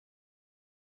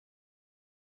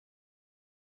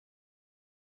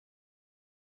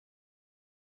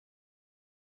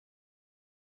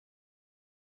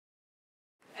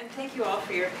And thank you all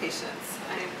for your patience.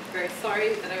 I'm very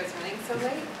sorry that I was running so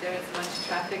late. There is much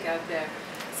traffic out there.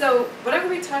 So what I'm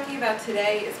going to be talking about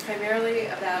today is primarily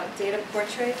about data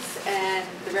portraits and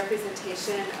the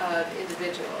representation of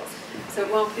individuals. So it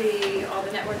won't be all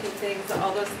the networking things,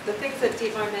 all those, the things that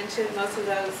Dietmar mentioned, most of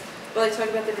those, well, I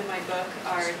talk about them in my book,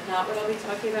 are not what I'll be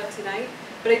talking about tonight.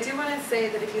 But I do want to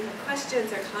say that if you have questions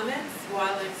or comments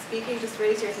while I'm speaking, just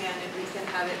raise your hand and we can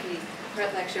have it be part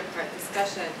lecture, part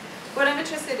discussion. What I'm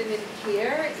interested in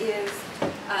here is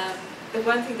the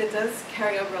one thing that does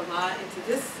carry over a lot into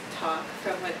this talk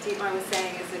from what Dietmar was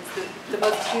saying is it's the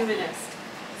most humanist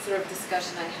sort of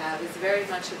discussion I have is very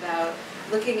much about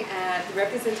looking at the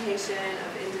representation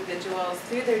of individuals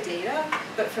through their data,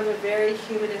 but from a very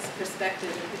humanist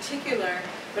perspective. In particular,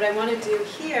 what I want to do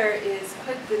here is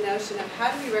put the notion of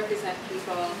how do we represent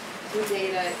people through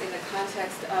data in the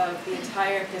context of the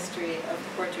entire history of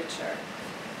portraiture.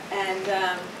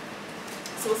 And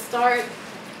so we'll start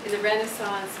in the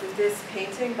Renaissance with this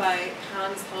painting by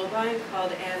Hans Holbein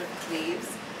called Anne of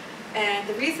Cleves. And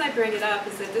the reason I bring it up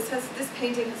is that this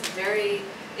painting has a very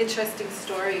interesting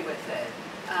story with it.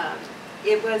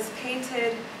 It was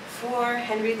painted for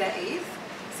Henry VIII.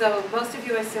 So most of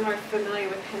you, I assume, are familiar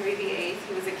with Henry VIII.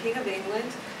 He was a king of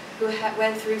England who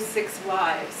went through 6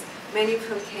 wives, many of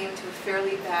whom came to a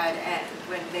fairly bad end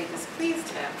when they displeased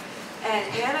him.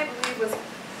 And Anne, I believe, was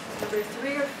number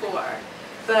 3 or 4.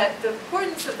 But the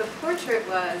importance of the portrait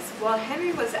was, while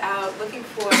Henry was out looking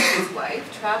for his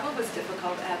wife, travel was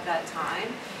difficult at that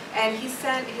time, and he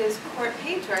sent his court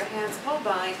painter, Hans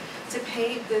Holbein, to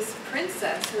paint this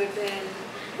princess who had been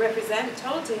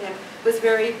told to him was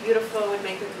very beautiful, would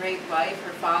make a great wife.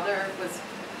 Her father was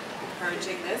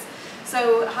encouraging this.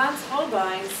 So Hans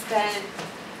Holbein spent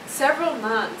several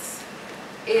months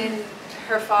in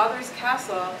her father's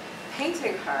castle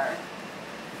painting her,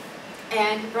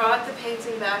 and brought the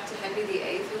painting back to Henry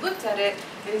VIII, who looked at it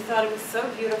and he thought it was so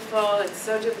beautiful and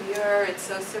so demure and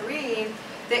so serene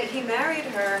that he married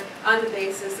her on the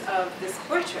basis of this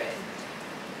portrait.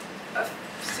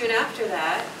 Soon after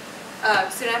that,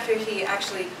 soon after he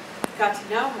actually got to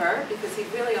know her, because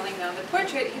he'd really only known the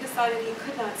portrait, he decided he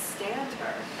could not stand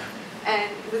her.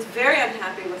 And he was very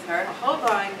unhappy with her.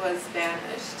 Holbein was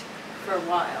banished for a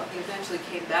while. He eventually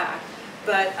came back.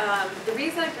 But the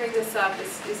reason I bring this up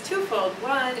is twofold.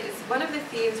 One is one of the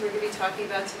themes we're going to be talking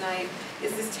about tonight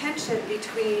is this tension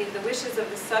between the wishes of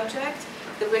the subject,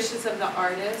 the wishes of the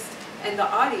artist, and the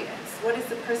audience. What is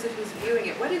the person who's viewing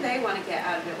it? What do they want to get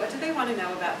out of it? What do they want to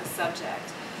know about the subject?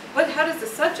 How does the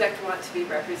subject want to be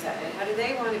represented? How do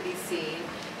they want to be seen?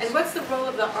 And what's the role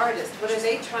of the artist? What are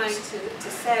they trying to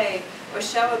say or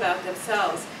show about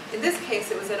themselves? In this case,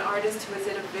 it was an artist who was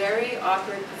in a very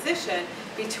awkward position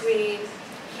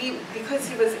because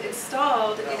he was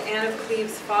installed in Anne of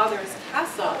Cleves' father's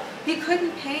castle. He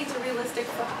couldn't paint a realistic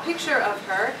picture of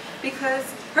her because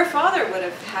her father would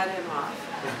have had him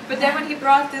off. But then when he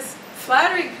brought this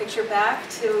flattering picture back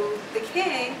to the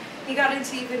king, he got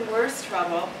into even worse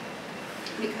trouble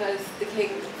because the king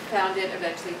found it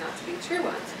eventually not to be a true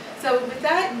one. So with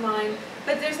that in mind,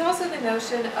 but there's also the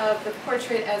notion of the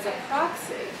portrait as a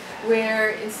proxy,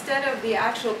 where instead of the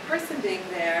actual person being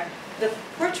there, the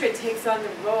portrait takes on the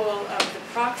role of the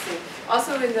proxy.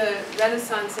 Also in the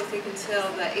Renaissance, I think until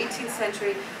the 18th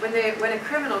century, when a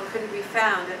criminal couldn't be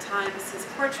found, at times his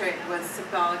portrait was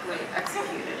symbolically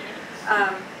executed.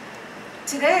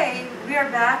 Today, we are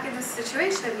back in the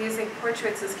situation of using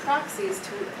portraits as proxies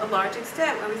to a large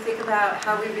extent when we think about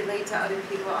how we relate to other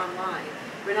people online.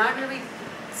 We're not really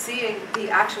seeing the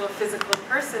actual physical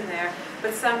person there,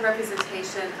 but some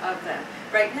representation of them.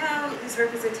 Right now, these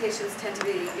representations tend to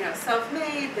be,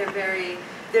 self-made.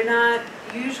 They're not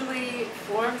usually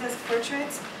formed as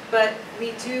portraits, but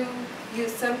we do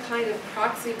use some kind of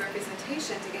proxy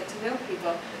representation to get to know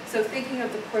people. So thinking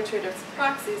of the portrait as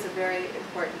proxy is a very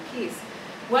important piece.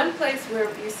 One place where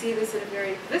you see this in a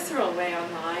very visceral way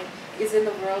online is in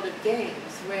the world of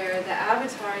games, where the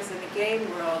avatars in the game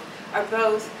world are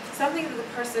both something that the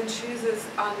person chooses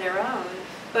on their own,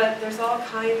 but there's all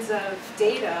kinds of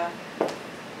data.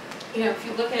 If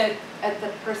you look at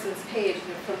the person's page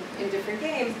in different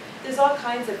games, there's all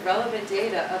kinds of relevant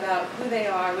data about who they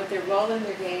are, what their role in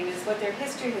their game is, what their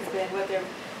history has been, what their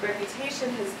reputation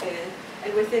has been,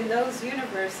 and within those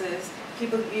universes,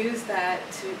 people use that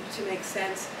to make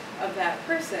sense of that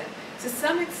person. To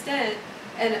some extent,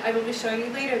 and I will be showing you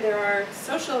later, there are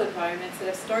social environments that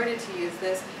have started to use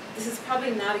this. This is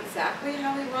probably not exactly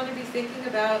how we want to be thinking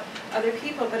about other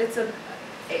people, but it's a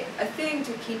thing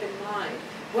to keep in mind.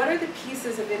 What are the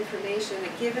pieces of information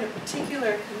that given a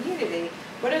particular community,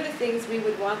 what are the things we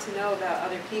would want to know about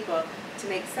other people to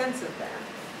make sense of them?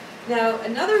 Now,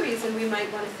 another reason we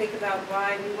might want to think about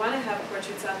why we want to have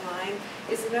portraits online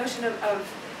is the notion of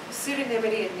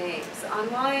pseudonymity in names.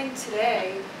 Online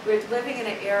today, we're living in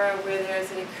an era where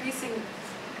there's an increasing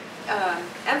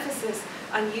emphasis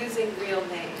on using real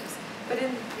names. But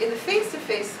in the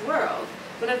face-to-face world,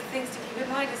 one of the things to keep in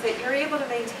mind is that you're able to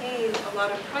maintain a lot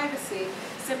of privacy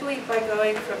simply by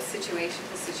going from situation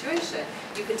to situation.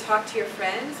 You can talk to your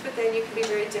friends, but then you can be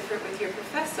very different with your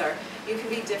professor. You can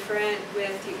be different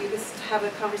with, you can have a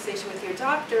conversation with your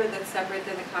doctor that's separate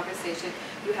than the conversation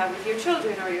you have with your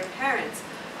children or your parents.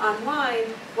 Online,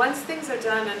 once things are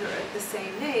done under the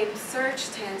same name,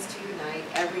 search tends to unite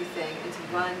everything into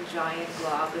one giant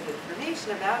glob of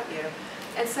information about you.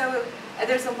 And so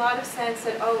there's a lot of sense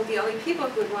that, oh, the only people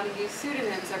who would want to use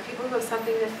pseudonyms are people who have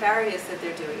something nefarious that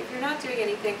they're doing. If you're not doing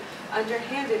anything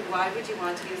underhanded, why would you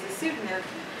want to use a pseudonym?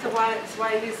 So that's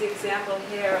why I use the example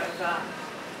here of,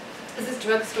 this is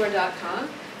drugstore.com.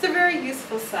 It's a very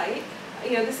useful site.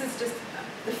 You know, this is just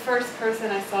the first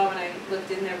person I saw when I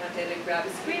looked in there one day to grab a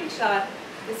screenshot.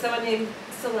 Is someone named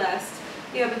Celeste.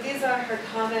 You know, but these are her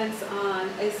comments on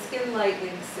a skin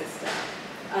lightening system.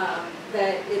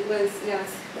 That it was,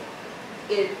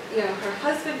 her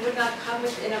husband would not come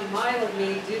within a mile of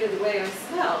me due to the way I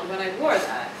smelled when I wore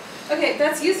that. Okay,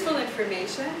 that's useful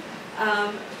information,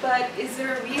 but is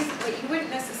there a reason that you wouldn't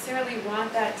necessarily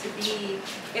want that to be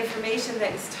information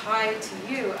that is tied to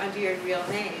you under your real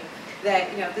name?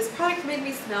 That, this product made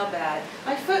me smell bad.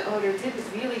 My foot odor didn't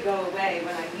really go away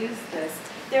when I used this.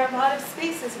 There are a lot of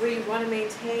spaces where you want to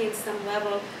maintain some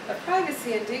level of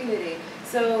privacy and dignity.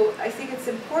 So I think it's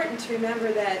important to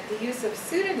remember that the use of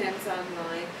pseudonyms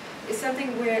online is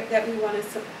something that we want to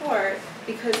support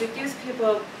because it gives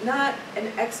people not an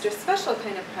extra special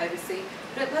kind of privacy,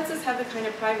 but it lets us have the kind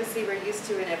of privacy we're used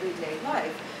to in everyday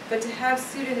life. But to have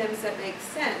pseudonyms that make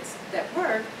sense, that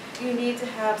work, you need to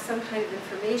have some kind of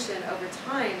information over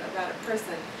time about a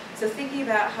person. So thinking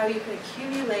about how you can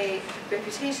accumulate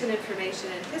reputation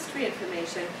information and history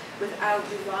information without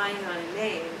relying on a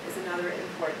name is another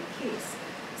important piece.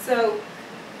 So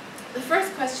the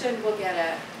first question we'll get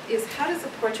at is, how does a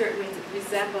portrait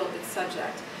resemble its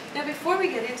subject? Now before we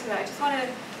get into that, I just want to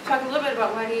talk a little bit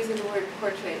about why I'm using the word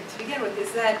portrait to begin with,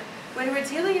 is that when we're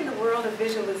dealing in the world of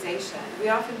visualization, we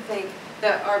often think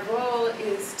that our role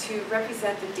is to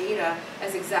represent the data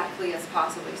as exactly as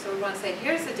possible. So we want to say,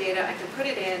 here's the data, I can put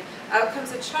it in, out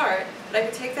comes a chart, but I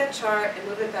can take that chart and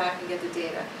move it back and get the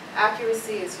data.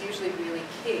 Accuracy is usually really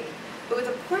key. But with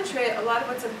a portrait, a lot of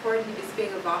what's important is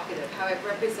being evocative, how it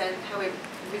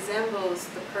resembles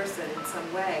the person in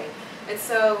some way. And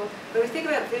so when we think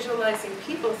about visualizing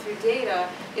people through data,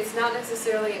 it's not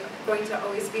necessarily going to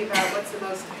always be about what's the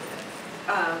most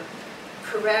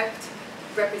correct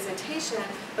representation,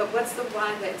 but what's the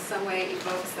one that in some way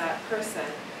evokes that person.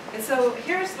 And so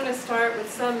here's going to start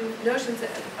with some notions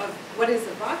of what is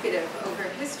evocative over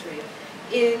history.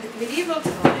 In medieval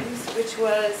times, which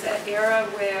was an era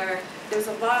where there was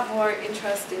a lot more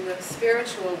interest in the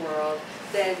spiritual world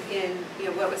than in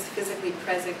what was physically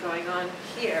present going on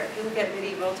here. If you look at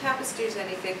medieval tapestries or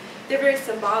anything, they're very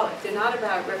symbolic. They're not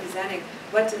about representing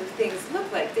what do things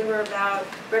look like. They were about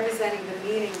representing the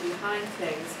meaning behind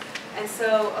things. And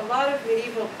so a lot of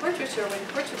medieval portraiture, when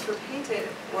portraits were painted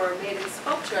or made in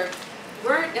sculpture,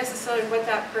 weren't necessarily what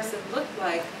that person looked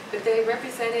like, but they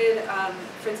represented,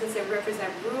 for instance, they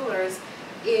represent rulers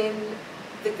in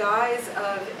the guise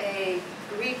of a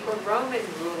Greek or Roman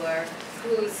ruler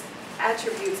whose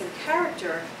attributes and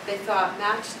character they thought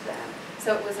matched them.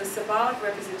 So it was a symbolic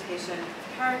representation of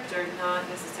character, not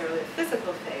necessarily a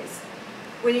physical face.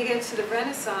 When you get to the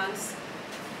Renaissance,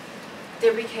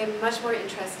 there became much more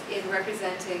interest in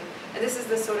representing, and this is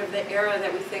the sort of the era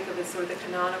that we think of as sort of the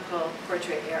canonical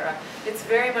portrait era. It's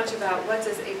very much about what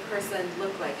does a person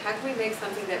look like? How can we make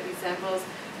something that resembles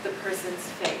the person's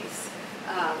face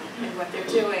and what they're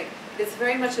doing? It's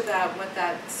very much about what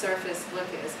that surface look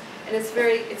is. And it's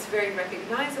very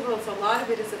recognizable. So a lot of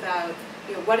it is about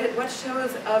what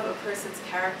shows of a person's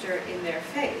character in their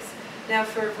face. Now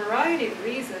for a variety of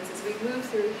reasons, as we move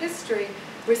through history,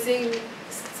 we're seeing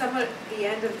somewhat the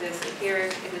end of this here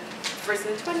in the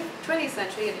 20th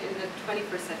century and in the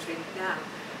 21st century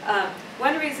now.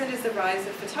 One reason is the rise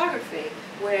of photography,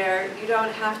 where you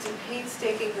don't have to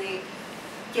painstakingly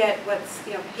get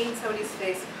paint somebody's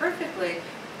face perfectly.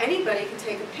 Anybody can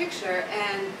take a picture,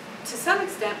 and to some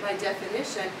extent, by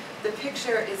definition, the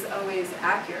picture is always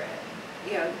accurate.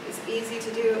 It's easy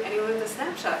to do. Anyone with a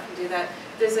snapshot can do that.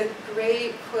 There's a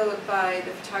great quote by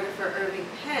the photographer Irving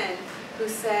Penn, who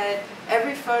said,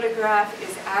 every photograph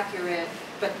is accurate,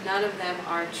 but none of them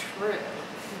are true.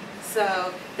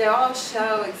 So they all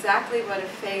show exactly what a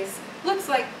face looks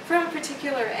like from a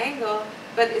particular angle,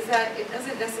 but it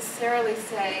doesn't necessarily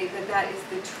say that that is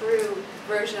the true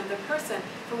version of the person.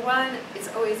 For one,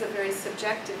 it's always a very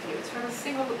subjective view. It's from a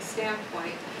single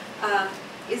standpoint.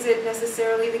 Is it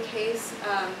necessarily the case?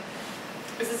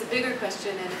 This is a bigger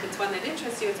question, and if it's one that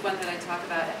interests you, it's one that I talk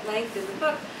about at length in the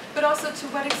book. But also, to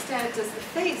what extent does the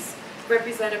face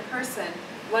represent a person?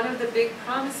 One of the big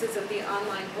promises of the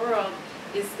online world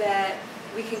is that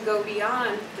we can go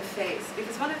beyond the face,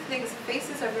 because one of the things,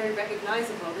 faces are very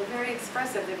recognizable, they're very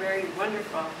expressive, they're very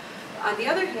wonderful. On the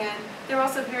other hand, they're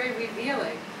also very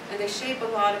revealing, and they shape a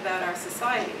lot about our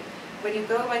society. When you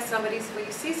when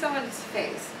you see someone's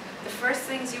face, the first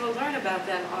things you will learn about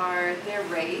them are their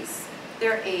race,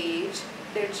 their age,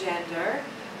 their gender,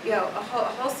 a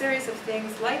whole series of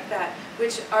things like that,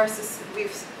 which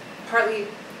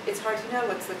it's hard to know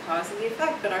what's the cause and the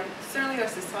effect, but certainly our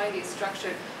society is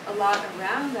structured a lot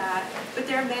around that. But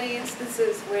there are many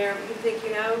instances where we think,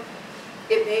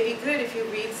 it may be good if you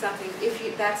read something,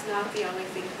 that's not the only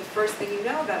thing, the first thing you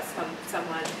know about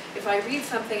someone. If I read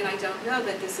something and I don't know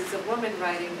that this is a woman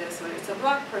writing this, or it's a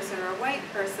black person or a white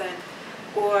person,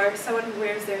 or someone who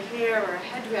wears their hair or a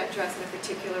headdress in a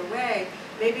particular way,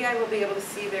 maybe I will be able to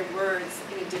see their words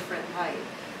in a different light.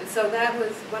 And so that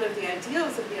was one of the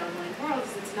ideals of the online world,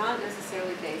 is it's not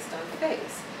necessarily based on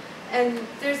face. And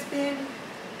there's been,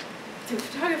 through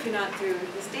photography, not through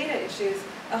these data issues,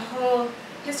 a whole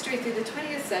history through the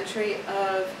 20th century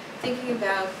of thinking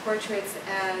about portraits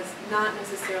as not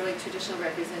necessarily traditional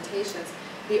representations.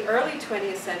 The early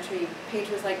 20th century,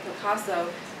 painters like Picasso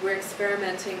were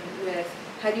experimenting with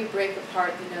how do you break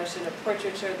apart the notion of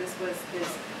portraiture. This was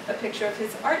a picture of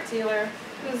his art dealer,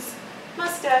 whose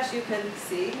mustache you can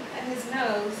see, and his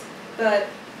nose, but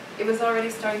it was already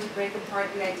starting to break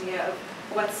apart the idea of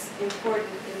what's important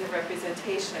in the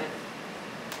representation.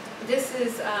 This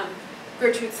is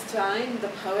Gertrude Stein, the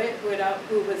poet,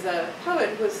 who was a poet,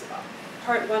 who was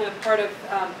part of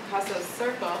Picasso's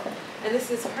circle, and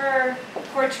this is her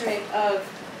portrait of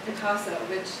Picasso,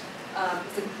 which is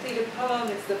a completed poem.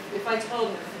 It's if I told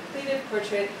him, a completed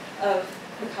portrait of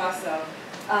Picasso,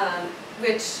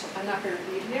 which I'm not going to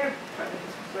read here, probably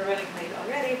because we're running late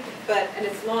already, and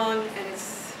it's long and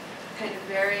it's kind of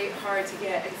very hard to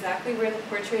get exactly where the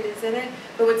portrait is in it.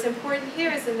 But what's important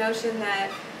here is the notion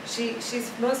that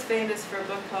she's most famous for a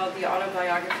book called The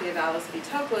Autobiography of Alice B.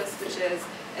 Toklas, which is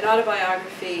an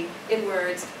autobiography in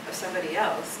words of somebody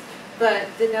else. But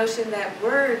the notion that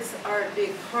words are a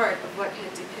big part of what can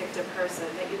depict a person,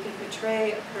 that you can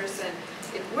portray a person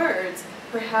in words,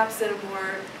 perhaps in a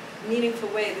more meaningful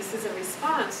way. This is a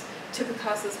response to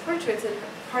Picasso's portraits, and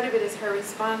part of it is her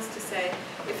response to say,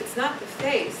 if it's not the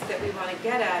face that we want to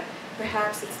get at,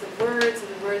 perhaps it's the words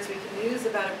and the words we can use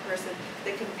about a person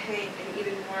that can paint an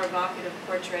even more evocative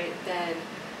portrait than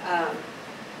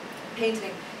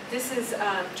painting. This is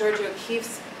Georgia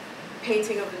O'Keeffe's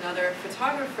painting of another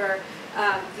photographer.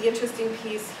 The interesting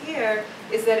piece here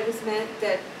is that it was meant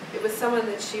that it was someone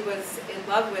that she was in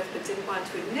love with but didn't want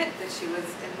to admit that she was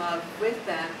in love with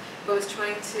them, but was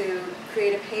trying to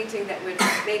create a painting that would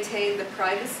maintain the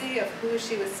privacy of who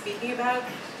she was speaking about,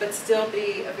 but still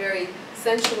be a very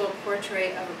sensual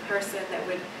portrait of a person that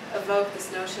would evoke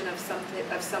this notion of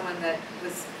someone that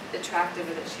was attractive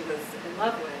and that she was in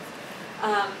love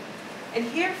with. And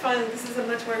here, this is a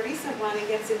much more recent one, and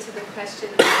gets into the question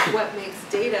of what makes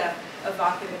data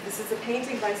evocative. This is a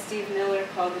painting by Steve Miller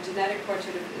called The Genetic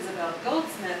Portrait of Isabel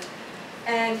Goldsmith.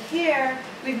 And here,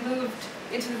 we've moved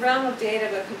into the realm of data,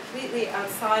 but completely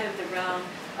outside of the realm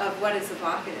of what is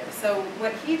evocative. So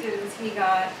what he did was he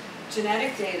got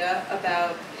genetic data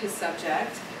about his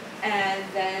subject, and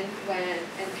then went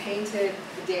and painted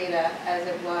the data as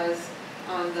it was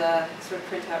on the sort of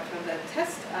printout from the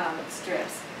test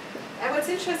strips. And what's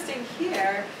interesting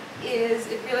here is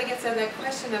it really gets at that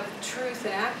question of truth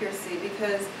and accuracy,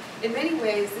 because in many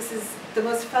ways this is the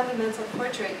most fundamental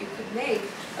portrait you could make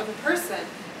of a person.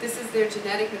 This is their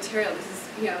genetic material. This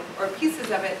is, or pieces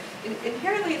of it.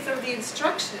 Inherently, it's sort of the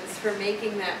instructions for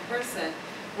making that person.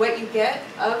 What you get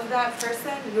of that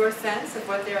person, your sense of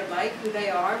what they're like, who they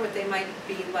are, what they might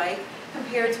be like,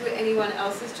 compared to anyone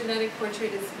else's genetic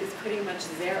portrait is pretty much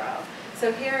zero.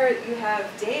 So here you have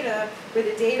data where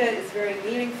the data is very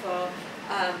meaningful,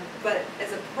 but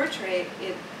as a portrait,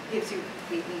 it gives you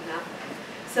completely nothing.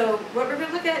 So what we're going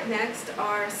to look at next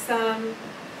are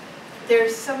they're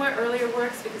somewhat earlier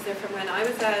works because they're from when I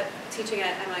was teaching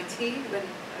at MIT, when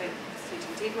I was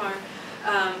teaching Dietmar.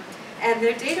 And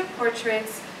they're data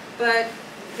portraits, but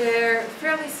they're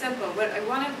fairly simple. What I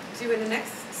want to do in the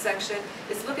next section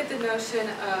is look at the notion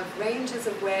of ranges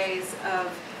of ways of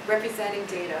representing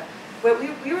data. What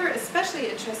we were especially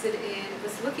interested in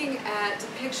was looking at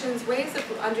depictions, ways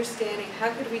of understanding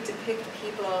how could we depict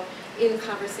people in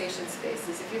conversation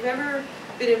spaces. If you've ever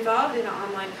been involved in an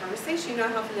online conversation, you know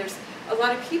how often there's a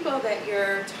lot of people that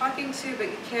you're talking to, but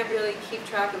you can't really keep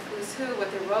track of who's who,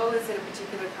 what their role is in a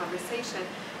particular conversation.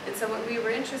 And so what we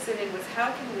were interested in was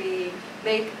how can we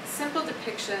make simple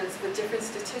depictions with different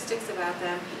statistics about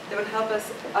them that would help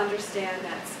us understand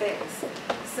that space.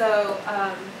 So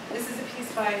this is a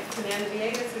piece by Fernanda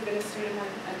Villegas, who's been a student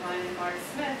of mine, and Mark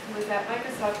Smith, who was at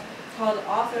Microsoft, called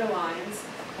Author Lines.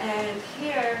 And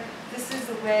here, this is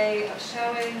a way of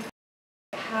showing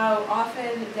how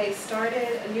often they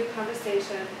started a new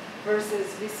conversation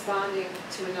versus responding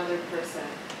to another person.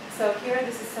 So here,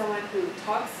 this is someone who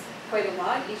talks quite a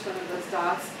lot. Each one of those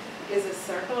dots is a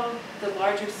circle. The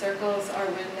larger circles are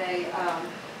when they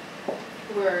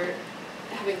were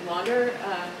having longer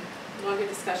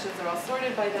discussions. They're all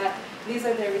sorted by that. These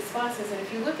are their responses. And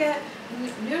if you look at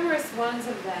numerous ones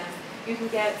of them, you can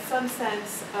get some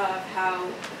sense of how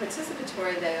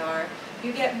participatory they are.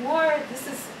 You get more.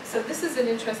 This is an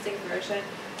interesting version.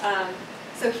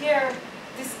 So here,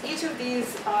 each of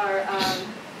these are,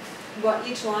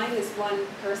 each line is one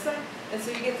person. And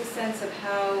so you get the sense of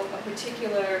how a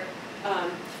particular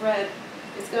thread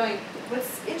is going.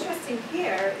 What's interesting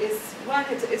here is, one,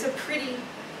 it's a pretty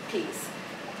piece.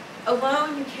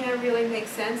 Alone, you can't really make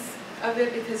sense of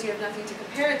it because you have nothing to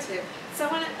compare it to.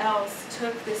 Someone else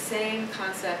took the same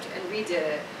concept and redid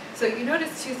it. So you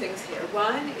notice two things here.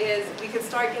 One is we can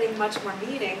start getting much more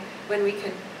meaning when we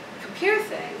can compare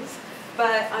things.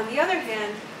 But on the other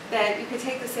hand, that you could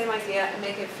take the same idea and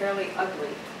make it fairly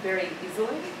ugly very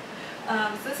easily.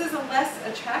 So this is a less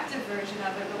attractive version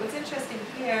of it, but what's interesting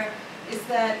here is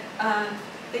that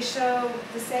they show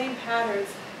the same patterns,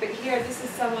 but here this is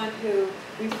someone who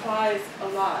replies a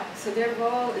lot. So their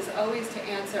role is always to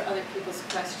answer other people's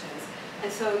questions.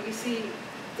 And so you see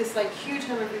this huge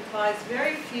number of replies,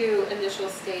 very few initial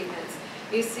statements.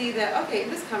 You see that, okay, in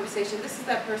this conversation, this is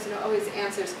that person who always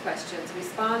answers questions,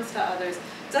 responds to others,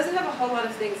 doesn't have a whole lot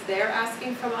of things they're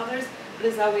asking from others, but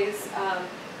is always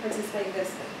participating in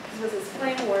this. This was his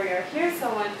flame warrior. Here's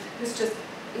someone who's just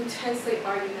intensely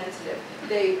argumentative.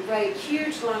 They write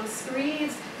huge, long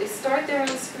screeds. They start their own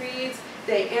screeds.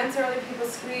 They answer other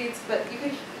people's screeds. But you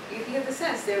can get the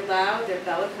sense they're loud, they're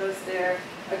bellicose, they're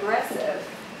aggressive.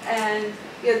 And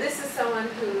this is someone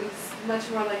who's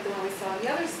much more like the one we saw on the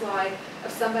other slide,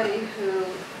 of somebody who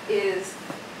is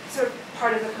sort of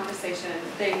part of the conversation.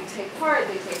 They take part.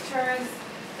 They take turns.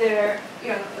 They're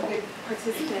a good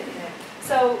participant in it.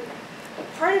 So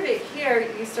part of it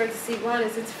here, you start to see, one,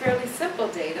 is it's fairly simple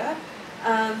data,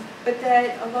 but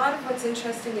that a lot of what's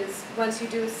interesting is, once you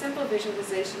do a simple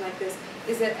visualization like this,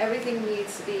 is that everything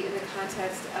needs to be in the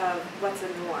context of what's a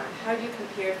norm. How do you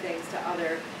compare things to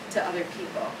other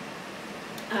people?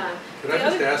 Could I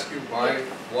just ask you,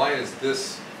 why is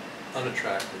this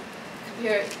unattractive?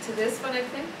 Compared to this one, I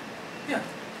think? Yeah.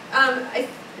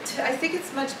 I think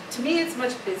to me it's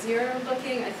much busier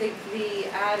looking. I think the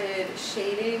added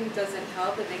shading doesn't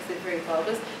help. It makes it very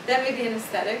bulbous. That may be an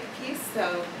aesthetic piece,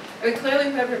 so, clearly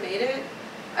whoever made it,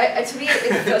 to me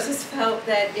it just felt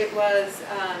that it was,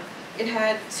 it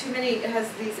had too many, it has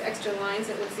these extra lines.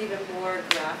 It looks even more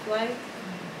graph-like.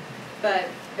 But,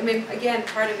 again,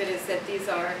 part of it is that these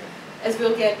are, as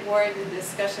we'll get more into the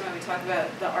discussion when we talk about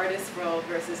the artist's role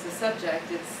versus the subject,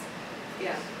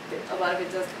 a lot of it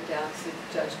does come down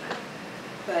to judgment.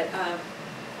 But,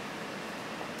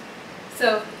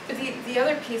 but the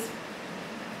other piece,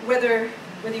 whether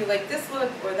you like this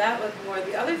look or that look more,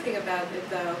 the other thing about it,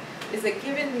 though, is that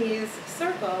given these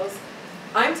circles,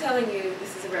 I'm telling you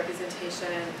this is a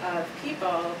representation of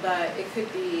people, but it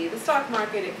could be the stock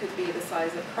market, it could be the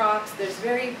size of crops.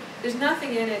 There's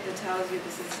nothing in it that tells you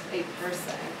this is a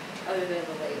person other than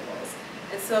the labels.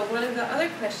 And so one of the other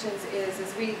questions is,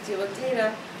 as we deal with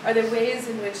data, are there ways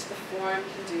in which the form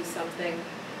can do something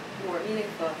more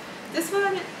meaningful? This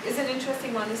one is an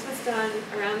interesting one. This was done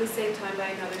around the same time by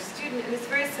another student, and it's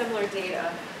very similar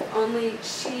data, only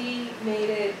she made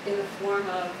it in the form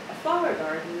of a flower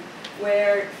garden,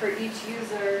 where for each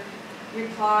user,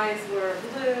 replies were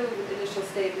blue, initial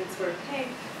statements were pink,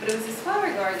 but it was this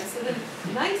flower garden. So the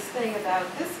nice thing about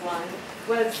this one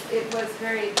was it was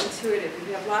very intuitive.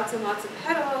 You have lots and lots of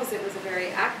petals. It was a very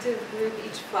active group.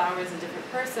 Each flower is a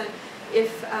different person.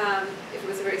 If it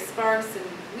was very sparse and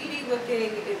weedy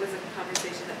looking, it was a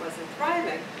conversation that wasn't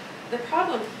thriving. The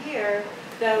problem here,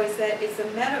 though, is that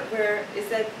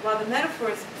while the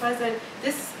metaphor is pleasant,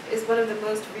 this is one of the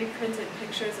most reprinted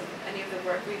pictures of any of the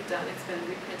work we've done. It's been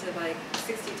reprinted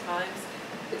 60 times.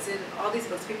 it's in all these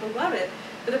books, people love it.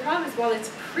 But the problem is, while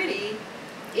it's pretty,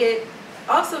 it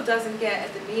also doesn't get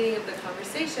at the meaning of the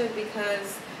conversation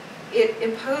because it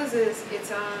imposes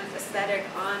its own aesthetic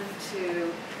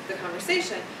onto the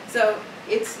conversation. So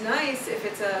it's nice if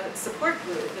it's a support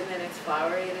group and then it's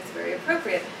flowery and it's very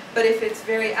appropriate. But if it's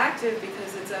very active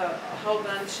because it's a whole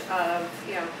bunch of,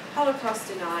 you know,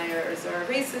 Holocaust deniers or a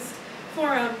racist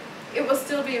forum, it will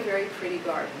still be a very pretty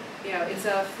garden. You know, it's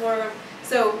a forum.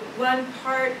 So one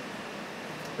part,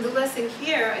 the lesson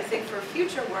here, I think, for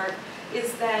future work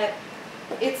is that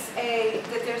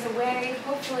that there's a way,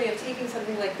 hopefully, of taking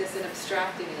something like this and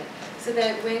abstracting it, so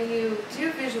that when you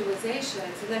do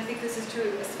visualizations, and I think this is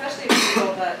true especially for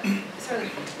people, but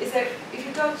certainly, is that if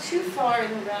you go too far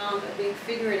in the realm of being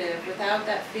figurative without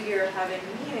that figure having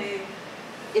meaning,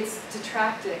 it's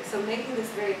detracting. So making this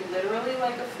very literally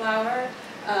like a flower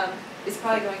is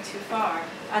probably going too far.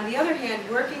 On the other hand,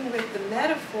 working with the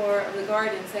metaphor of the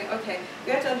garden, saying, okay,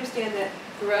 we have to understand that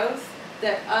growth,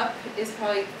 that up is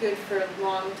probably good for a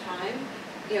long time,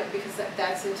 you know, because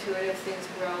that's intuitive, things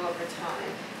grow over time.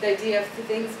 The idea of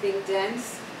things being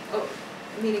dense,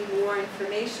 meaning more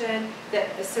information, that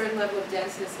a certain level of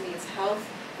denseness means health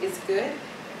is good.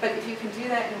 But if you can do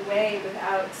that in a way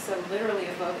without so literally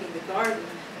evoking the garden,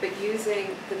 but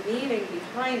using the meaning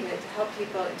behind it to help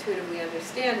people intuitively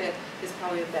understand it, is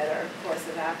probably a better course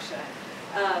of action.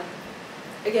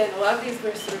 Again, a lot of these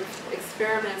were sort of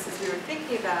experiments as we were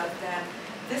thinking about them.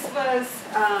 This was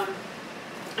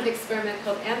an experiment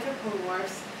called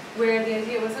Anthropomorphs, where the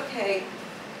idea was, okay,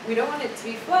 we don't want it to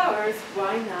be flowers,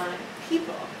 why not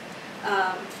people?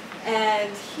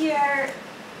 And here,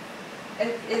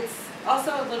 it's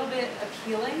also a little bit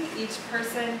appealing. Each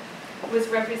person was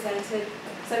represented.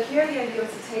 So here the idea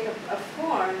was to take a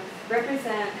form,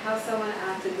 represent how someone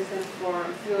acted within a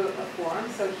form through a form.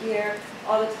 So here,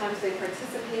 all the times they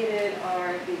participated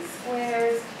are these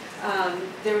squares.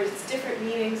 There was different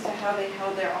meanings to how they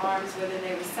held their arms, whether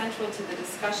they were central to the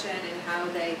discussion and how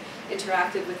they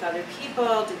interacted with other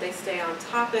people. Did they stay on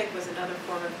topic? Was another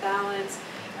form of balance.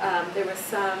 There was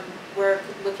some work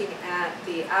looking at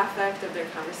the affect of their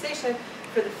conversation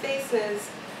for the faces.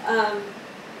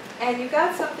 And you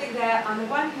got something that, on the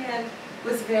one hand,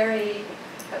 was very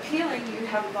appealing. You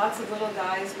have lots of little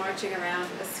guys marching around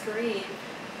a screen.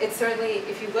 It certainly,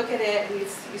 if you look at it and you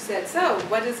said, so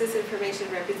what does this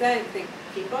information represent? You think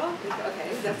people?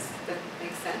 Okay, that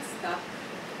makes sense, not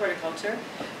horticulture.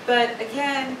 But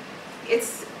again, it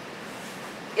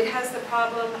has the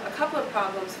problem, a couple of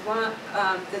problems. One,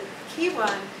 the key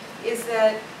one is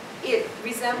that it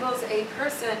resembles a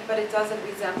person, but it doesn't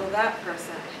resemble that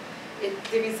person.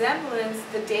 The resemblance,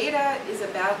 the data is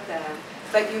about them,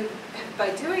 but you,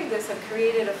 by doing this, have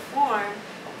created a form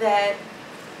that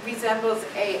resembles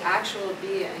an actual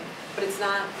being, but it's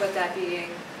not what that being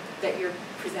that you're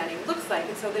presenting looks like.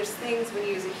 And so there's things, when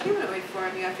you use a humanoid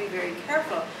form, you have to be very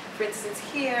careful. For instance,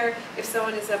 here, if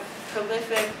someone is a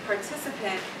prolific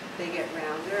participant, they get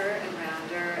rounder and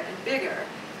rounder and bigger.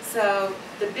 So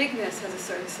the bigness has a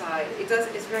certain side.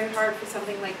 It's very hard for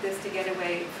something like this to get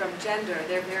away from gender.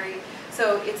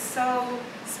 So it's so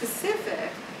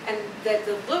specific, and that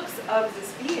the looks of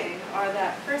this being are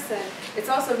that person. It's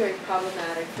also very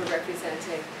problematic for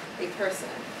representing a person.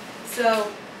 So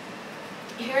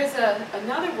here's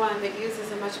another one that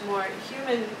uses a much more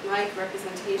human-like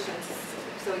representation.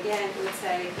 So again, it would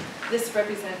say this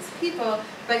represents people,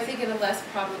 but I think in a less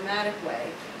problematic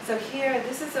way. So here,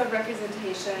 this is a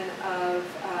representation of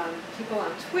people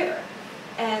on Twitter.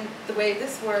 And the way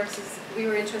this works is we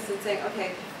were interested in saying,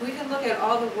 okay, we can look at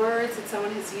all the words that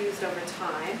someone has used over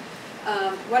time.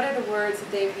 What are the words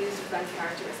that they've used with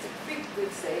uncharacteristic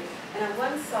frequency? And on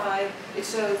one side, it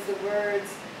shows the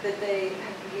words that they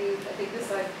have used. I think this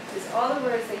side is all the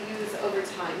words they use over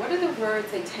time. What are the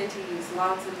words they tend to use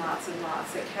lots and lots and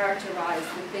lots that characterize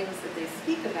the things that they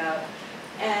speak about?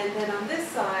 And then on this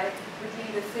side would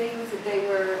be the things that they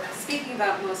were speaking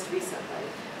about most recently.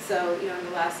 So, you know, in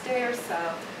the last day or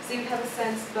so. So you'd have a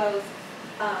sense both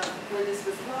when this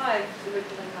was live,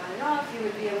 originally on and off, you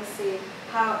would be able to see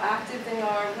how active they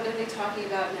are, what are they talking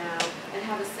about now, and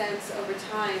have a sense over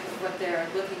time of what they're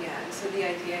looking at. And so the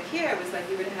idea here was like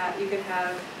you could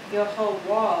have a whole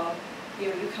wall. You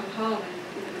know, you come home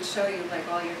and it would show you like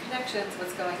all your connections,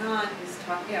 what's going on, who's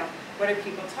talking, you know, what are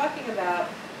people talking about.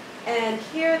 And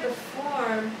here the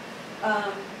form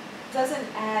doesn't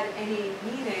add any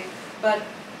meaning, but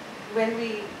when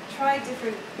we try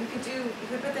different, you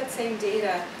could put that same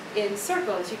data in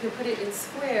circles, you could put it in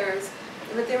squares,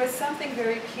 but there was something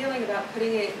very appealing about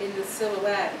putting it in the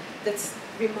silhouette that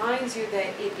reminds you that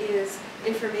it is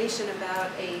information about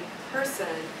a person.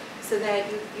 so that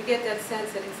you get that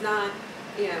sense that it's not,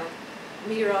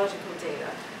 meteorological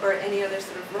data or any other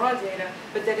sort of raw data,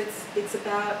 but that it's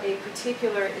about a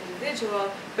particular individual,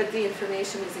 but the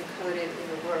information is encoded in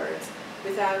the words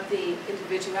without the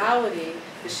individuality,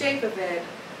 the shape of it,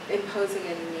 imposing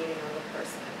any meaning on the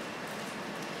person.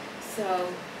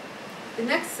 So the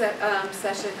next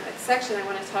section I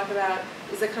want to talk about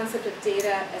is the concept of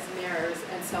data as mirrors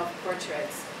and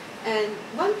self-portraits. And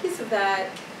one piece of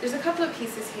that, there's a couple of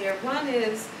pieces here. One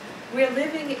is we're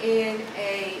living in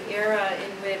an era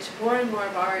in which more and more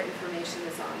of our information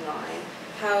is online.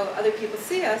 How other people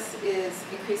see us is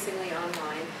increasingly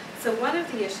online. So one of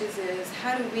the issues is,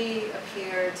 how do we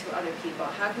appear to other people?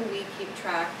 How can we keep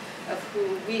track of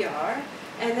who we are?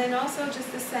 And then also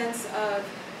just the sense of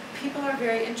people are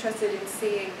very interested in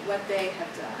seeing what they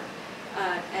have done.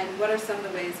 And what are some of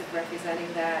the ways of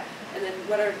representing that? And then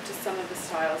what are just some of the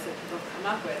styles that people come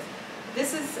up with?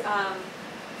 This is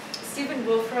Stephen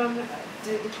Wolfram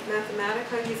did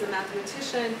Mathematica. He's a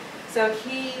mathematician. So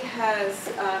he has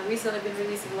recently been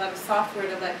releasing a lot of software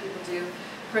to let people do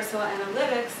personal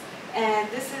analytics. And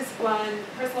this is one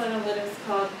personal analytics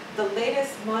called the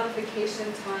latest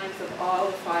modification times of all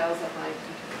the files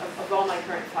of all my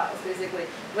current files. Basically,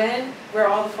 when were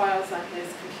all the files on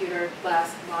his computer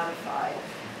last modified?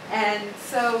 And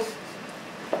so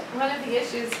one of the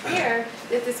issues here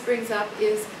that this brings up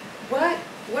is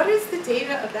what is the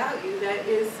data about you that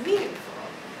is meaningful?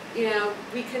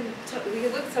 We can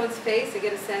look at someone's face and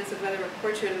get a sense of whether a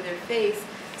portrait of their face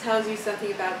tells you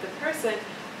something about the person.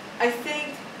 I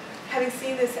think, having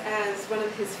seen this as one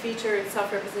of his featured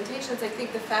self-representations, I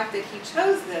think the fact that he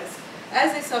chose this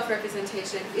as a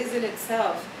self-representation is in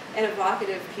itself an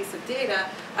evocative piece of data.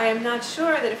 I am not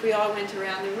sure that if we all went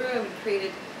around the room and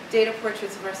created data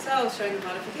portraits of ourselves showing the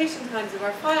modification times of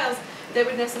our files, that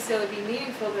would necessarily be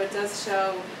meaningful, but it does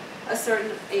show a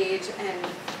certain age and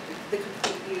the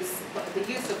complete use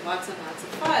of lots and lots of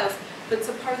files. But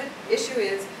so part of the issue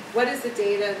is, what is the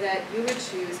data that you would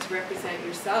choose to represent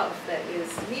yourself that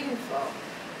is meaningful?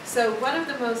 So one of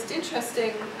the most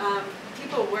interesting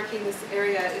people working this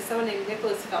area is someone named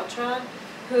Nicholas Feltron,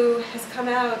 who has come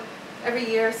out every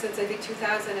year since I think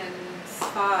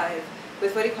 2005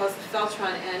 with what he calls the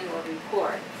Feltron Annual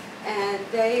Report. And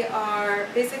they are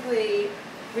basically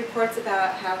reports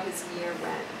about how his year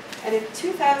went. And in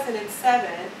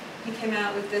 2007, he came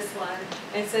out with this one,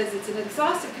 and it says it's an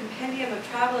exhaustive compendium of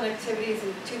travel and activities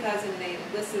in 2008. It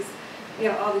lists,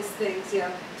 all these things,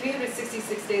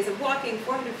 366 days of walking,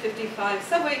 455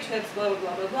 subway trips, blah, blah,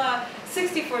 blah, blah, blah,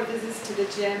 64 visits to the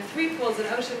gym, 3 pools in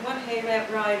ocean, 1 hay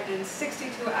ride, and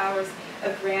 62 hours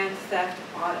of Grand Theft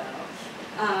Auto.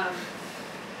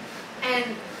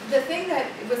 And the thing that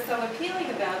was so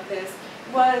appealing about this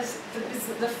was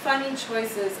the funny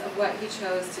choices of what he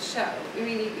chose to show. I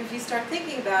mean, if you start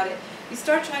thinking about it, you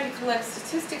start trying to collect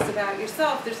statistics about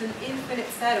yourself, there's an infinite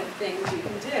set of things you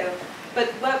can do.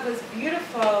 But what was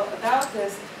beautiful about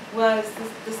this was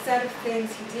the set of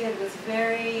things he did was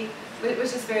it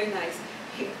was just very nice.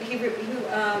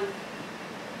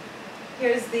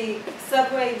 Here's the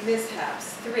subway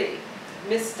mishaps, 3.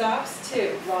 Misstops,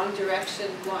 2. Wrong direction,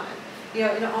 1.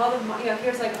 In all the,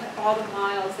 here's like all the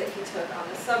miles that he took on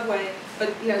the subway, but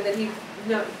that he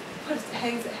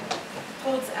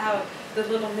pulls out the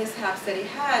little mishaps that he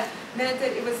had, meant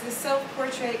that it was the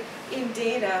self-portrait in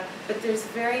data, but there's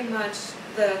very much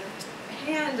the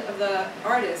hand of the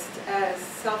artist as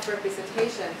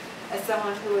self-representation, as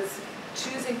someone who is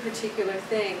choosing particular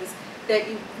things that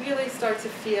you really start to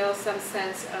feel some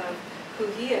sense of who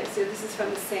he is. So this is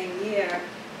from the same year.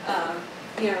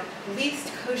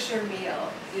 Least kosher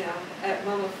meal, at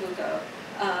Momofuku.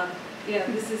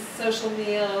 This is social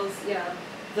meals,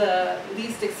 the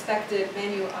least expected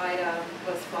menu item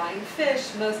was flying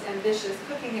fish, most ambitious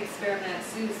cooking experiment,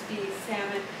 sous vide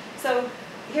salmon. So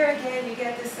here again, you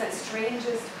get this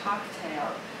strangest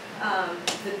cocktail.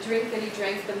 The drink that he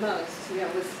drank the most,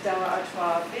 was Stella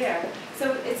Artois beer.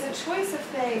 So it's a choice of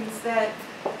things that,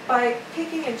 by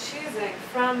picking and choosing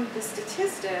from the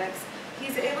statistics,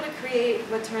 he's able to create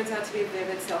what turns out to be a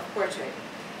vivid self-portrait.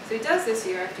 So he does this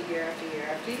year after year after year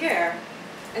after year,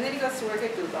 and then he goes to work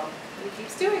at Google, and he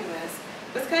keeps doing this.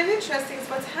 What's kind of interesting is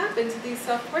what's happened to these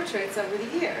self-portraits over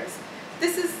the years.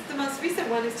 This is, the most recent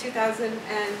one is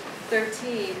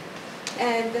 2013,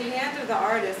 and the hand of the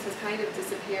artist has kind of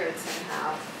disappeared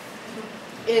somehow.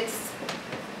 It's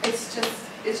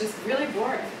just really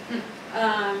boring.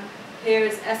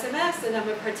 Here's SMS, the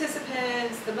number of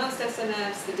participants, the most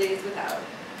SMS, the days without,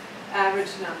 average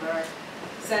number,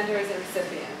 senders and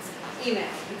recipients.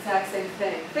 Email, exact same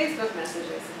thing. Facebook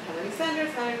messages, how many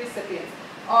senders, how many recipients.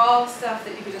 all stuff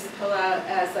that you could just pull out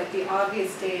as like the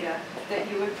obvious data that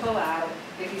you would pull out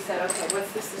if you said, okay,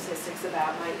 what's the statistics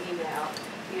about my email?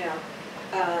 You know,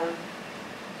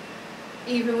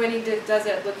 even when he does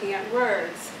it looking at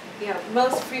words, you know,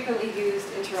 most frequently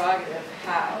used interrogative,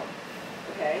 how?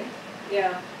 Okay, you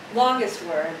know, longest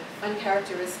word,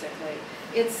 uncharacteristically.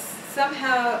 It's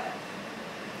somehow,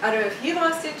 I don't know if he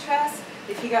lost interest,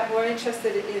 if he got more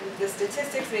interested in the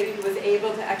statistics, maybe he was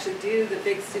able to actually do the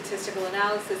big statistical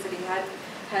analysis that he hadn't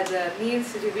had the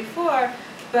means to do before,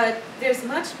 but there's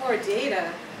much more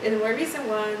data in the more recent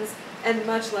ones and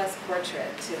much less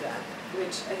portrait to them,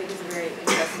 which I think is a very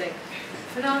interesting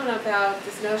phenomenon about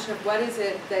this notion of what is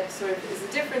it that sort of is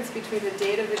the difference between the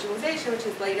data visualization, which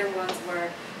his later ones were,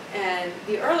 and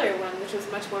the earlier one, which was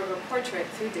much more of a portrait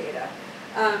through data.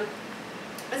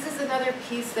 This is another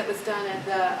piece that was done at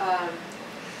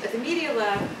the Media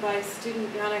Lab by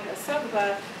student Yannick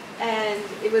Asogba, and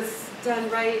it was done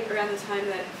right around the time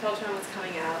that Feltron was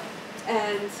coming out,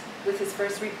 and with his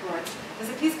first report.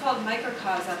 There's a piece called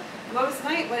Microcosm. And what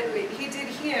he did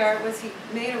here was he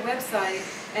made a website,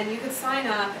 and you could sign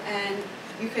up, and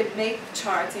you could make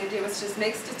charts. The idea was just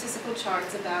make statistical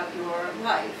charts about your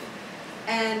life.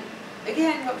 And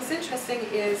again, what was interesting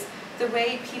is the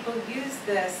way people use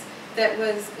this.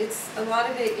 A lot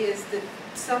of it is that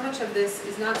so much of this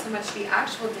is not so much the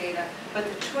actual data, but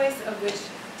the choice of which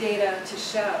data to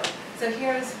show. So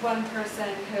here's one person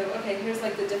who, okay, here's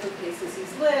like the different places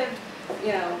he's lived,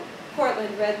 you know,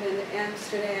 Portland, Redmond,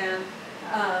 Amsterdam,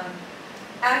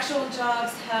 actual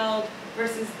jobs held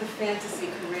versus the fantasy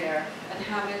career, and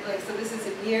how many, like, so this is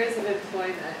in years of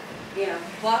employment. You know,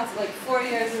 lots, like 4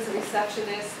 years as a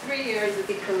receptionist, 3 years as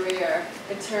a career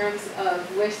in terms of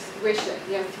wishing.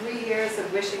 You know, 3 years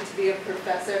of wishing to be a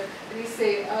professor, and you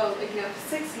say, oh, you know,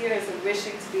 6 years of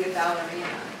wishing to be a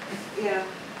ballerina. You know,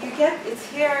 you get, it's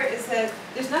here is that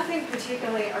there's nothing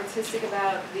particularly artistic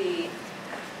about the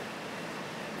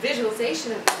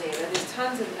visualization of the data. There's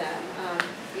tons of them.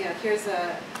 You know, here's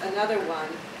another one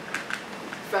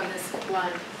from this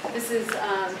one. This is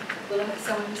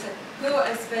someone who said, who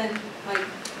I spend my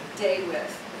day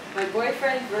with. My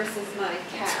boyfriend versus my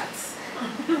cats.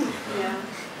 Yeah.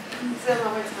 So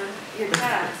one more time. Your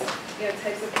cats. You know,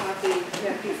 types of coffee, you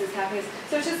know, pieces, happiness.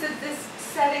 So it's just that this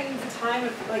setting the time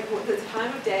of, like, the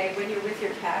time of day when you're with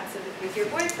your cats and with your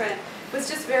boyfriend was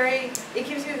just very, it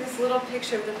gives you this little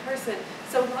picture of the person.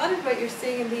 So a lot of what you're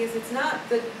seeing in these, it's not,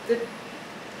 the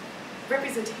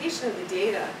representation of the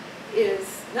data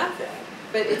is nothing,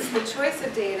 but it's the choice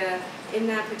of data in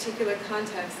that particular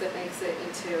context that makes it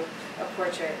into a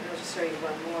portrait. And I'll just show you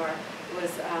one more. It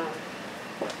was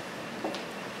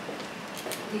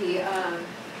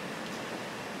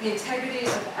the integrity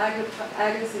of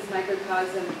Agnes's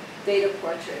microcosm data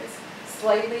portraits.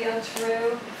 Slightly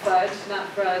untrue, fudge, not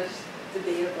fudge,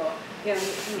 debatable. You know,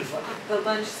 the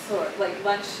lunch sort, like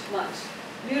lunch.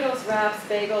 Noodles, wraps,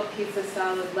 bagel, pizza,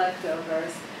 salad,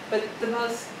 leftovers. But the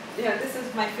most, you know, this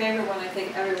is my favorite one, I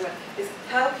think, everyone, is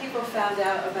how people found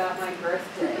out about my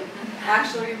birthday.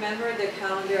 Actually remember the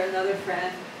calendar, another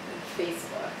friend, and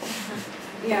Facebook.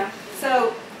 Yeah,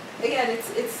 so again,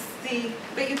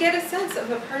 but you get a sense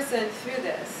of a person through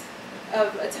this,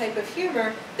 of a type of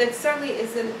humor that certainly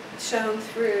isn't shown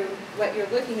through what you're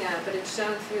looking at, but it's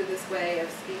shown through this way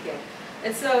of speaking.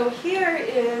 And so here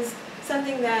is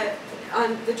something that,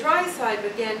 on the dry side,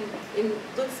 again, it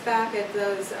looks back at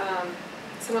those,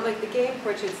 somewhat like the game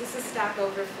portraits. This is Stack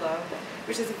Overflow,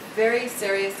 which is a very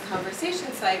serious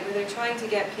conversation site where they're trying to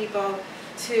get people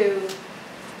to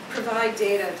provide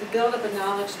data, to build up a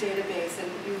knowledge database, and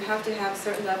you have to have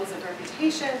certain levels of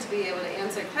reputation to be able to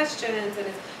answer questions, and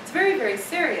it's very, very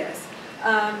serious.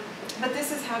 But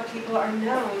this is how people are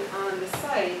known on the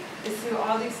site, is through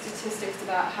all these statistics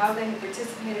about how they have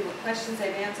participated, what questions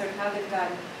they've answered, how they've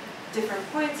gotten different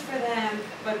points for them,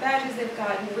 what badges they've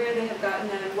gotten, where they have gotten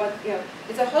them, and what, you know,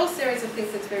 it's a whole series of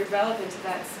things that's very relevant to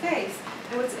that space.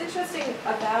 And what's interesting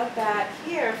about that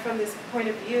here, from this point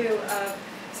of view of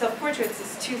self-portraits,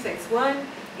 is two things. One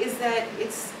is that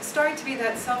it's starting to be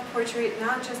that self-portrait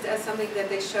not just as something that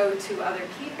they show to other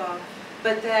people,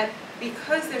 but that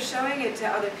because they're showing it to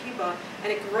other people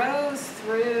and it grows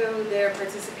through their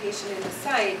participation in the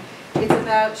site, it's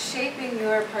about shaping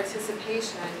your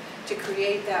participation to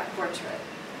create that portrait.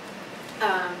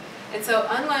 And so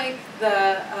unlike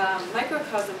the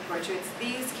microcosm portraits,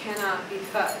 these cannot be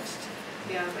fudged.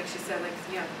 You know, like she said, like,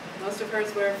 you know, most of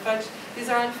hers were fudged. These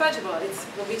are unfudgeable.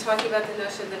 We'll be talking about the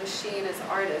notion of the machine as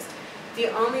artist. The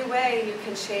only way you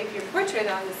can shape your portrait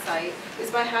on the site is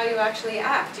by how you actually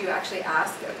act. You actually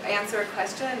answer a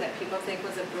question that people think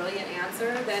was a brilliant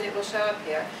answer, then it will show up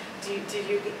here. did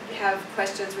you have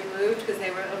questions removed because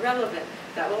they were irrelevant?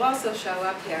 That will also show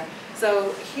up here.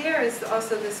 So here is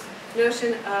also this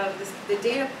notion of the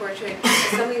data portrait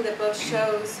as something that both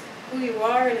shows who you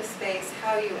are in a space,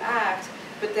 how you act,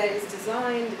 but that is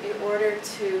designed in order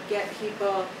to get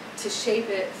people to shape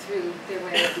it through their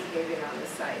way of behaving on the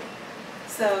site.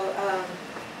 So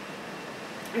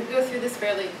I'll go through this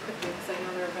fairly quickly because I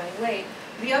know we're running late.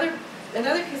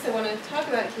 Another piece I want to talk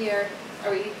about here,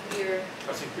 are we here?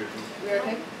 I think we're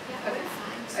okay? Yeah, okay.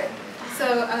 fine. All right. So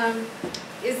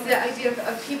is the idea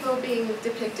of people being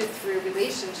depicted through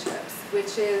relationships,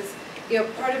 which is,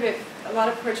 part of it, a lot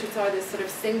of portraits are this sort of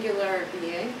singular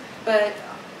being, but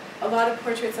a lot of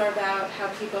portraits are about how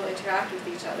people interact with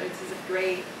each other. This is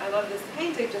I love this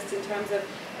painting just in terms of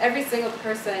every single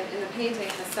person in the painting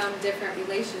has some different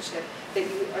relationship that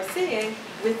you are seeing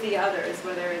with the others,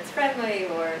 whether it's friendly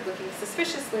or looking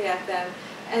suspiciously at them.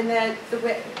 And that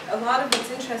a lot of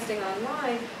what's interesting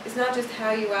online is not just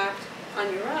how you act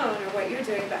on your own or what you're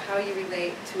doing, but how you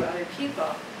relate to other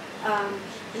people.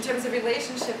 In terms of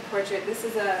relationship portrait, this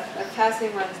is a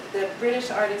fascinating one. The British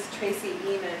artist Tracy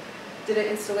Emin did an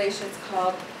installation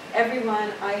called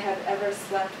Everyone I Have Ever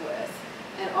Slept With.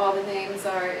 And all the names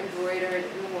are embroidered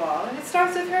in the wall. And it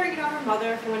starts with her, her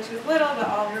mother from when she was little, but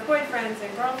all her boyfriends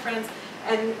and girlfriends.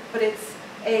 But it's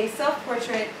a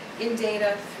self-portrait in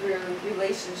data through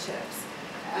relationships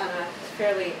on a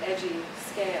fairly edgy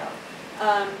scale.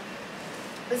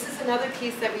 This is another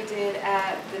piece that we did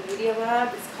at the Media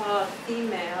Lab. It's called Theme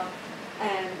Mail,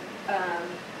 and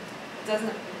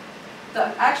the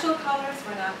actual colors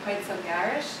were not quite so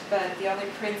garish, but the only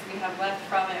prints we have left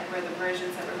from it were the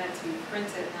versions that were meant to be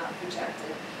printed, not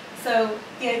projected. So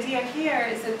the idea here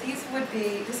is that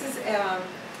this is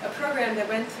a program that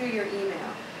went through your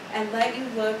email and let you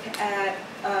look at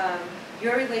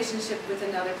your relationship with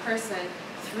another person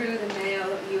through the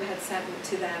mail you had sent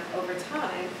to them over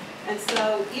time. And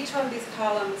so each one of these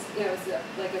columns, is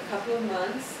like a couple of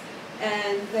months,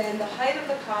 and then the height of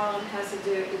the column has to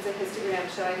do, it's a histogram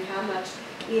showing how much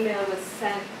email was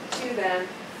sent to them.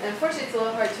 And unfortunately it's a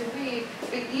little hard to read,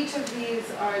 but each of these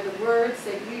are the words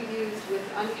that you used with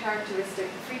uncharacteristic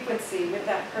frequency with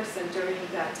that person during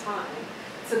that time.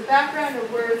 So background are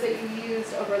words that you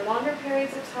used over longer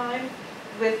periods of time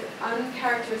with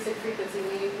uncharacteristic frequency,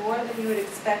 meaning more than you would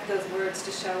expect those words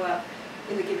to show up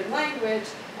in the given language.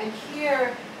 And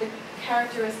here the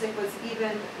characteristic was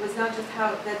not just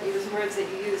that it was words that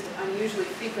you used unusually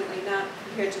frequently, not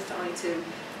compared just only to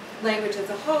language as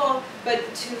a whole, but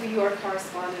to your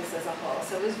correspondence as a whole.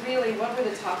 So it was really, what were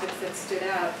the topics that stood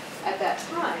out at that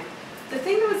time? The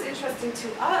thing that was interesting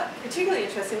to us, particularly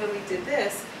interesting when we did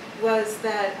this, was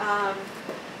that,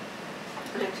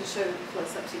 and I can show you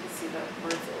close up so you can see the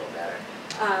words a little better,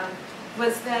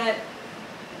 was that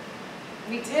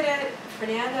we did it,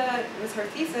 Fernanda, it was her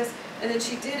thesis, and then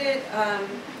she did it,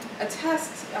 a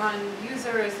test on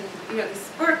users, and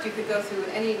this worked. You could go through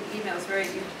any emails, right?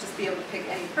 You could just be able to pick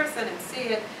any person and see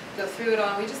it, go through it all.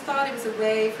 And we just thought it was a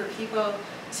way for people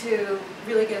to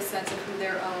really get a sense of who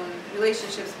their own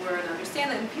relationships were and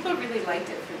understand it, and people really liked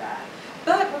it for that.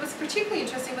 But what was particularly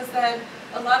interesting was that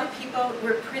a lot of people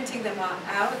were printing them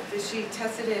out. She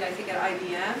tested it, I think, at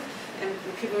IBM, and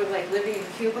people were like living in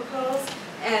cubicles,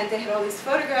 and they had all these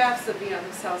photographs of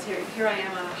themselves. Here I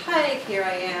am on a hike, here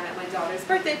I am at my daughter's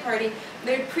birthday party.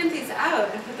 They would print these out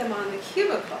and put them on the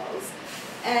cubicles.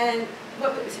 And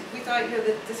we thought,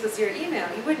 that this was your email.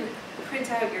 You wouldn't print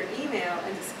out your email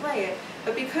and display it,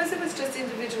 but because it was just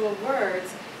individual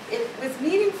words, it was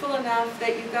meaningful enough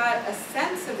that you got a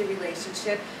sense of the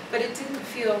relationship, but it didn't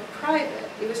feel private.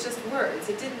 It was just words.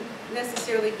 It didn't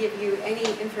necessarily give you any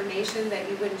information that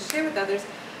you wouldn't share with others.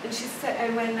 And she said,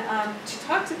 and when she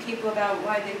talked to people about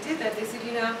why they did that, they said,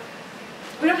 we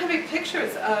don't have any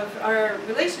pictures of our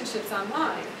relationships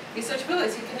online. You start to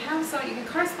realize you can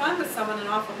correspond with someone an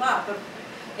awful lot,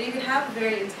 and you can have a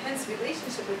very intense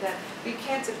relationship with them, but you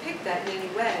can't depict that in any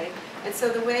way. And so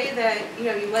the way that you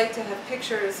like to have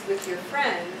pictures with your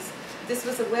friends, this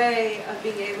was a way of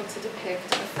being able to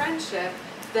depict a friendship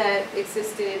that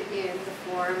existed in the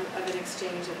form of an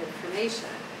exchange of information.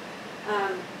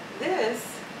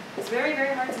 This is very,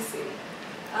 very hard to see.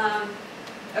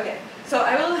 Okay, so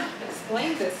I will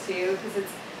explain this to you because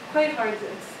it's quite hard.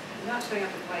 It's not showing up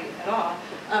in white at all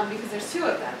because there's two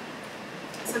of them.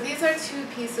 So these are two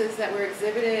pieces that were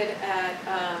exhibited at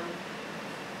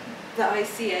the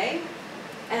ICA,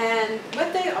 and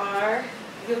what they are,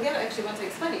 you'll get, actually once I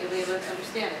explain it, you'll be able to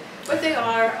understand it. What they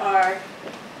are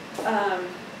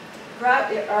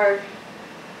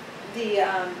the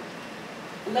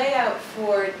layout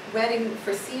for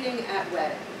seating at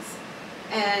weddings.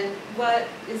 And what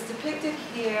is depicted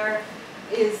here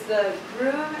is the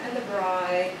groom and the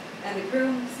bride, and the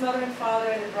groom's mother and father,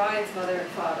 and the bride's mother and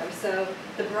father. So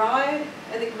the bride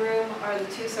and the groom are the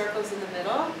two circles in the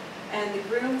middle, and the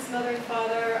groom's mother and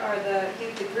father are the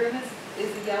groom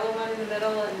is the yellow one in the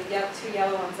middle, and the two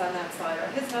yellow ones on that side are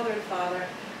his mother and father,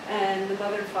 and the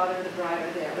mother and father of the bride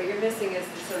are there. What you're missing is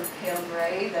the sort of pale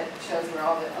gray that shows where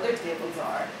all the other tables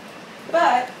are.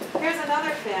 But here's another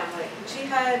family. She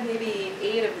had maybe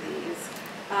 8 of these.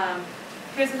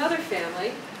 Here's another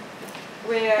family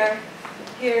where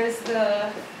here's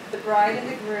the bride and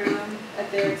the groom at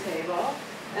their table,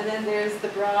 and then there's the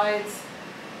bride's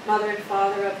mother and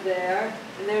father up there,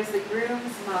 and there's the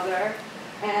groom's mother,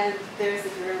 and there's the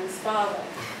groom's father.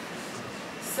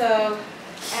 So,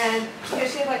 and here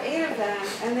she had like 8 of them,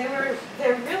 and they're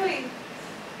really,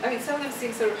 I mean, some of them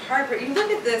seem sort of heartbreaking. You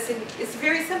look at this, and it's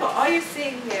very simple. All you're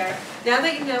seeing here, now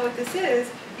that you know what this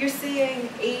is, you're seeing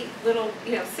 6 little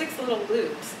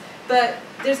loops. But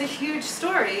there's a huge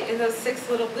story in those 6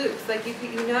 little loops. Like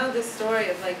you know the story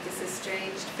of like this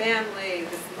estranged family,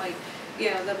 this like, the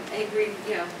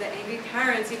angry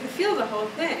parents. You can feel the whole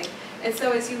thing. And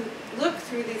so as you look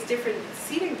through these different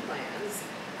seating plans,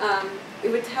 it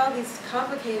would tell these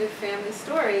complicated family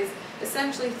stories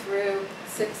essentially through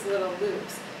 6 little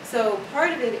loops. So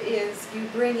part of it is you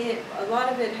bring in, a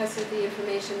lot of it has to be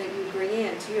information that you bring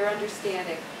in to your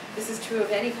understanding. This is true of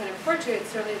any kind of portrait,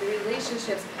 certainly the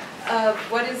relationships of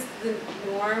what is the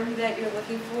norm that you're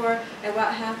looking for and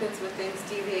what happens when things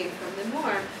deviate from the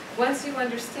norm. Once you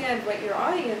understand what your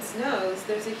audience knows,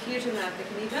 there's a huge amount that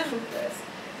can be done with this.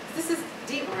 This is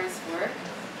Dietmar's work.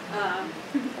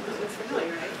 It looks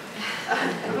familiar, right?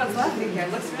 Everyone's laughing here.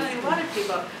 It looks familiar to a lot of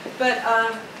people. But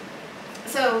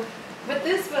so what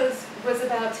this was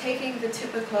about taking the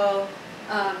typical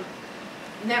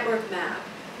network map,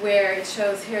 where it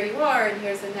shows here you are and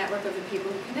here's the network of the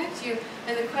people who connect you.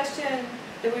 And the question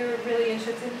that we were really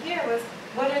interested in here was,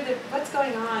 what's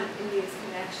going on in these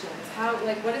connections?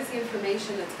 What is the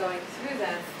information that's going through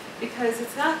them? Because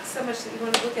it's not so much that you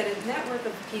want to look at a network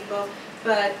of people,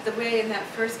 but the way in that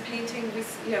first painting I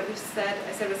said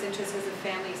I was interested as a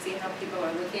family, see how people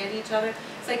are looking at each other.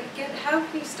 It's like, how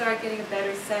can you start getting a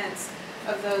better sense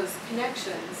of those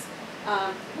connections?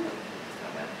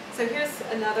 So here's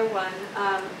another one.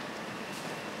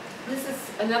 This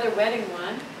is another wedding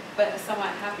one, but a somewhat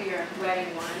happier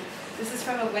wedding one. This is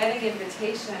from a wedding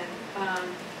invitation.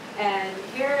 And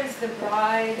here is the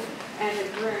bride and the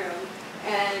groom.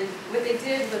 And what they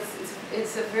did was,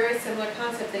 it's a very similar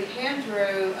concept. They hand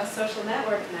drew a social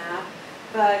network map,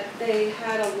 but they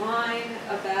had a line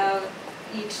about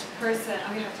each person.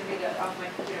 I'm going to have to read it off my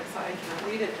computer, so I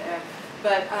can't read it there.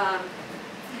 But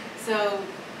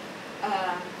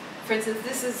for instance,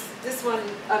 this one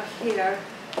up here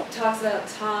talks about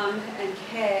Tom and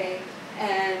Kay,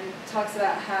 and talks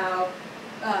about how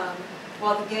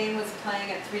while the game was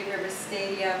playing at Three Rivers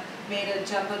Stadium, made a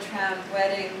jumbotron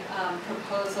wedding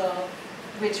proposal,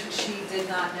 which she did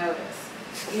not notice.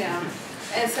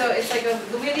 And so it's like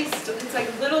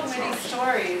little witty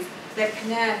stories that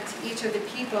connect each of the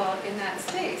people in that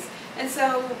space. And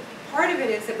so part of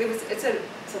it is that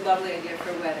it's a lovely idea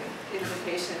for a wedding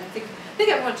invitation. I think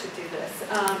everyone should do this.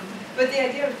 But the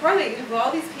idea of partly you have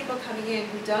all these people coming in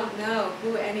who don't know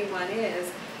who anyone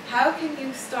is. How can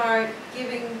you start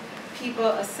giving people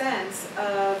a sense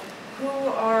of who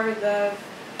are the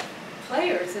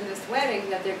players in this wedding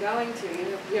that they're going to?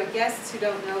 You know, guests who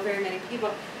don't know very many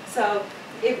people. So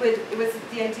it was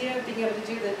the idea of being able to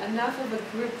do enough of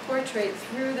a group portrait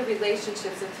through the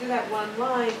relationships and through that one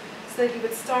line, so that you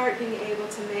would start being able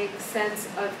to make sense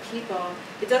of people.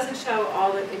 It doesn't show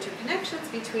all the interconnections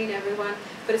between everyone,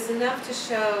 but it's enough to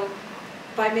show,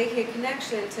 by making a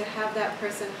connection, to have that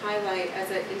person highlight as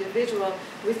an individual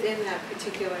within that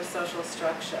particular social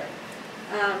structure.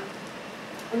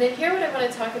 And then here what I want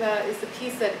to talk about is the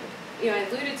piece that I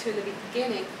alluded to in the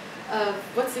beginning of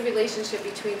what's the relationship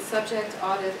between subject,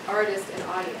 artist, and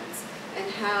audience, and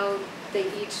how they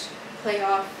each play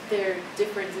off their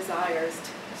different desires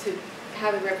to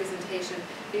have a representation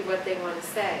be what they want to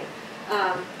say.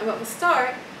 And what we'll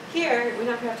start here, we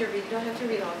don't have to read. You don't have to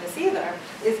read all this either.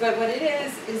 But what it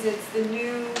is it's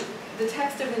the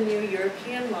text of the new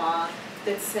European law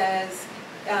that says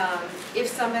if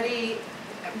somebody,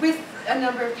 with a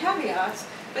number of caveats,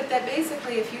 but that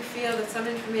basically if you feel that some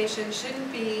information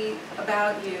shouldn't be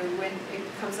about you when it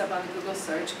comes up on the Google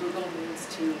search, Google needs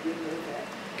to remove it.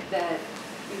 That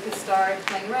you could start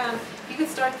playing around. You could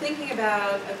start thinking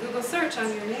about a Google search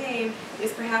on your name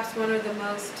is perhaps one of the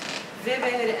most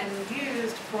vivid and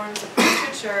used forms of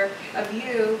portraiture of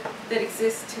you that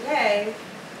exists today.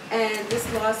 And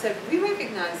this law said, we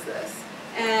recognize this,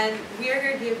 and we are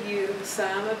going to give you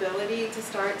some ability to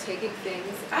start taking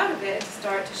things out of it and to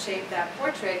start to shape that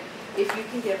portrait if you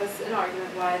can give us an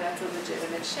argument why that's a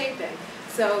legitimate shaping.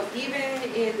 So even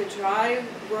in the dry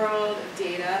world of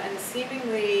data and the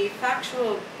seemingly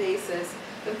factual basis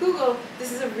of Google,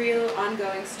 this is a real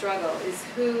ongoing struggle, is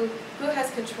who has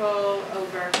control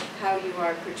over how you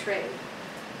are portrayed.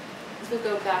 This will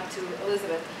go back to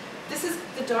Elizabeth. This is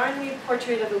the Darnley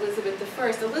portrait of Elizabeth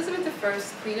I. Elizabeth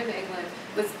I, Queen of England,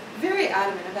 was very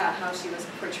adamant about how she was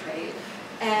portrayed.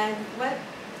 And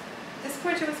this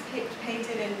portrait was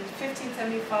painted in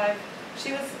 1575.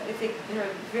 She was, I think, in her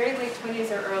very late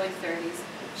 20s or early 30s.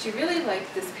 She really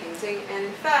liked this painting, and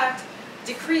in fact,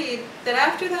 decreed that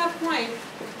after that point,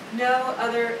 no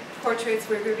other portraits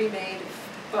were going to be made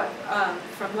but,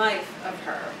 from life of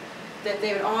her, that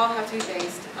they would all have to be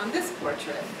based on this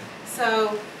portrait.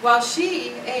 So while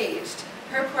she aged,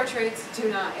 her portraits do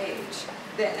not age.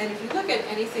 And if you look at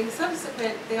anything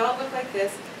subsequent, they all look like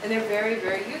this, and they're very,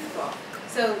 very youthful.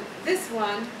 So this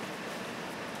one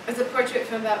is a portrait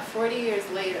from about 40 years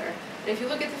later. And if you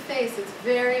look at the face, it's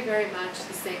very, very much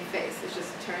the same face. It's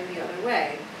just turned the other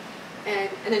way. And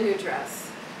a new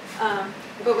dress.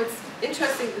 But what's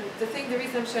interesting, the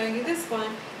reason I'm showing you this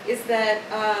one is that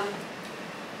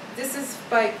this is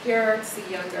by Gerard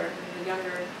the Younger. The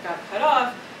Younger got cut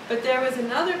off, but there was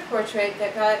another portrait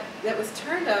that was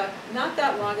turned up not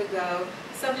that long ago,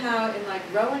 somehow in like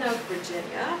Roanoke,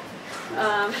 Virginia.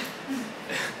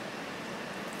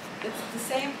 It's the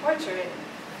same portrait,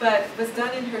 but was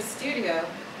done in her studio.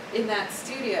 In that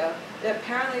studio, that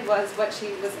apparently was what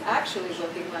she was actually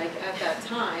looking like at that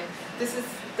time. This is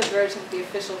the version of the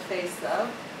official face, though,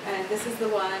 and this is the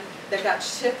one that got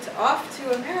shipped off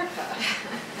to America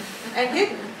and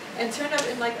hidden and turned up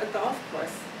in like a golf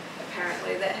course,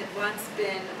 apparently, that had once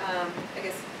been, I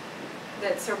guess,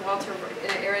 that in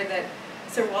an area that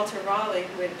Sir Walter Raleigh,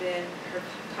 who had been her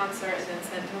consort and then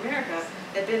sent to America,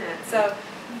 had been at. So,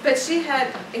 but she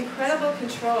had incredible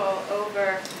control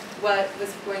over what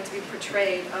was going to be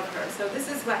portrayed of her. So this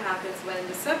is what happens when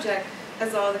the subject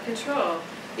has all the control.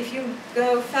 If you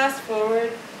go fast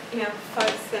forward, 5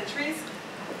 centuries,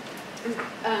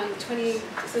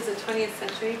 this is a 20th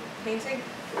century painting,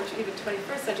 or even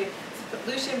 21st century.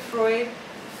 Lucien Freud,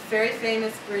 very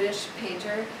famous British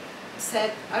painter,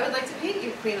 said, I would like to paint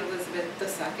you Queen Elizabeth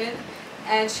II.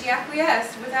 And she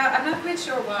acquiesced without, I'm not quite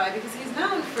sure why, because he's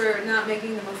known for not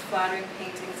making the most flattering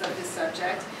paintings of his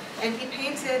subject. And he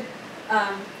painted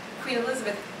Queen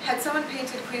Elizabeth. Had someone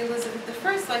painted Queen Elizabeth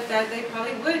I like that, they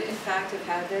probably would, in fact, have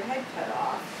had their head cut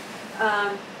off.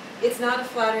 It's not a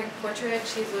flattering portrait.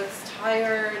 She looks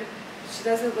tired. She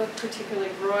doesn't look particularly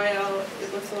royal.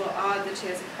 It looks a little odd that she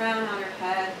has a crown on her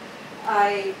head.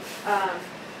 I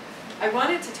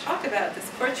wanted to talk about this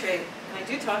portrait, and I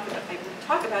talk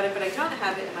about it, but I don't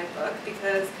have it in my book,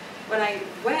 because when I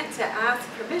went to ask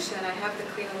permission, I have the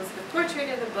Queen Elizabeth portrait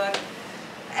in the book,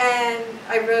 and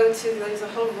I wrote to, there's a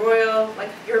whole royal,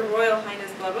 like, Your Royal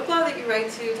Highness, blah, blah, blah, that you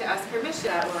write to ask permission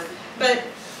that one. But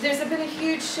there's been a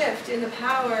huge shift in the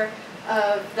power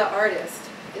of the artist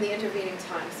in the intervening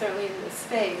time, certainly in the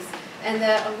space, and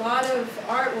that a lot of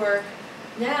artwork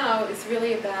now is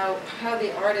really about how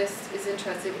the artist is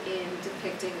interested in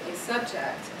depicting a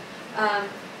subject.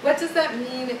 What does that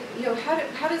mean?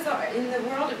 How does in the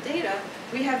world of data,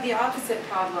 we have the opposite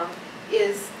problem,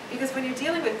 is because when you're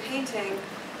dealing with painting,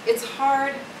 it's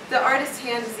hard. The artist's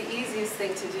hand is the easiest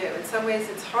thing to do. In some ways,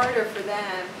 it's harder for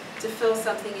them to fill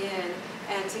something in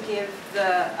and to give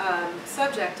the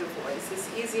subject a voice. It's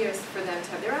easier for them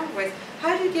to have their own voice.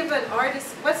 How do you give an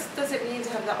artist, what does it mean to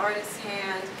have the artist's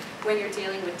hand when you're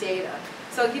dealing with data?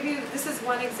 So I'll give you, this is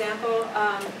one example.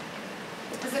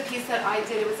 This is a piece that I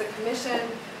did. It was a commission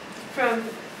from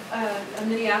a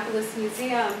Minneapolis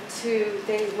museum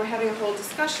they were having a whole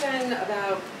discussion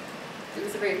about, it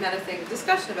was a very meta thing,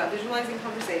 discussion about visualizing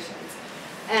conversations.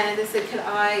 And they said, could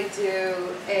I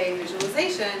do a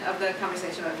visualization of the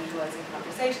conversation about visualizing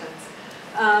conversations?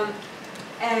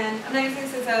 And I'm not using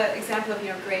this as an example of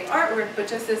great artwork, but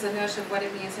just as a notion of what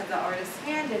it means to have the artist's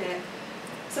hand in it.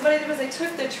 So what I did was I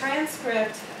took the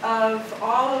transcript of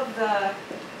all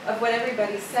of what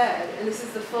everybody said, and this is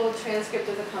the full transcript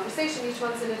of the conversation. Each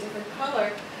one's in a different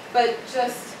color, but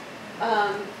just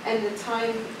and the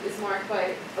time is marked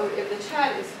by, if the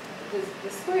chat is the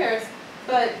squares,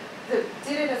 but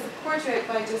did it as a portrait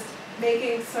by just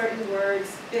making certain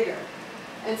words bigger.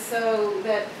 And so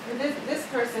that for this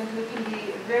person who can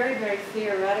be a very, very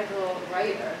theoretical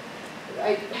writer,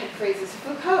 I had phrases: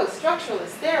 Foucault,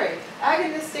 structuralist theory,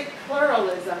 agonistic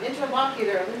pluralism,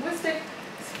 interlocutor, linguistic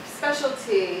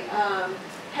specialty,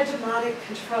 hegemonic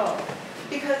control,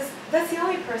 because that's the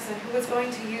only person who was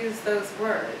going to use those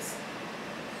words.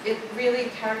 It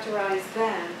really characterized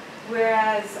them,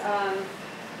 whereas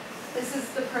this is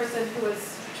the person who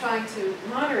was trying to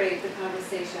moderate the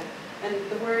conversation. And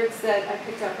the words that I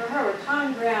picked up for her were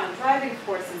common ground, driving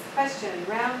forces, question,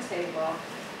 round table.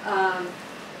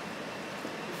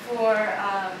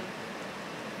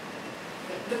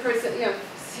 The person,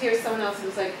 here's someone else who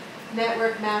was like,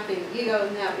 network mapping, ego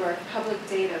network, public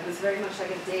data, was very much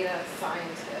like a data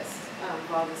scientist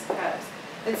of all this press.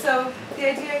 And so the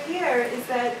idea here is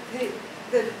that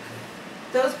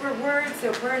those were words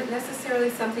that weren't necessarily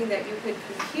something that you could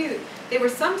compute. They were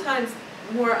sometimes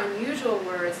more unusual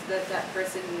words that that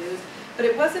person used, but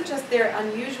it wasn't just their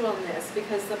unusualness,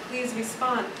 because the please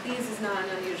respond, please is not an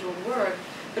unusual word,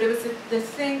 but it was the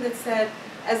thing that said,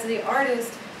 as the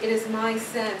artist, it is my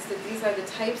sense that these are the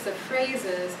types of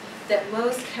phrases that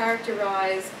most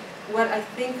characterize what I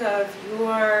think of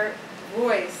your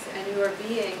voice and your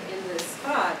being in this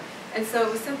spot. And so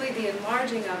it was simply the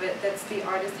enlarging of it that's the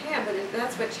artist's hand, but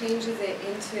that's what changes it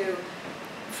into,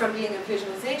 from being a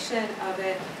visualization of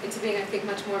it, into being, I think,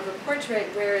 much more of a portrait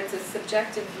where it's a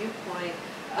subjective viewpoint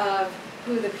of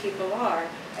who the people are.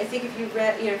 I think if you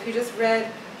read, if you just read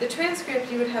the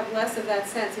transcript, you would have less of that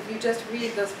sense. If you just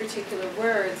read those particular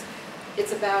words,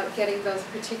 it's about getting those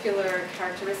particular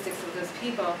characteristics of those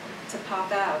people to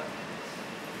pop out.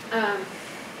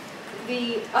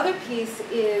 The other piece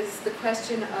is the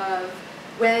question of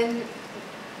when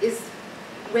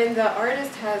the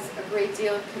artist has a great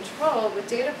deal of control with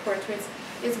data portraits,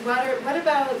 is what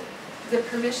about the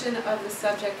permission of the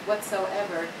subject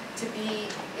whatsoever to be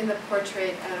in the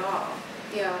portrait at all?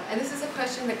 And this is a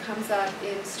question that comes up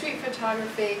in street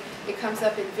photography. It comes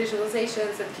up in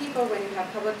visualizations of people when you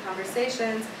have public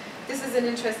conversations. This is an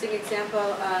interesting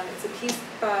example. It's a piece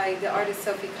by the artist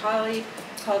Sophie Colley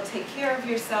called Take Care of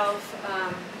Yourself.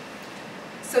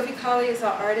 Sophie Colley is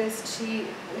our artist. She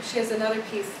has another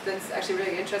piece that's actually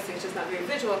really interesting. It's just not very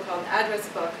visual, called Address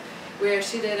Book, where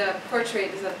she did a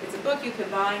portrait. It's a book you can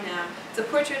buy now. It's a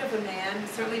portrait of a man. He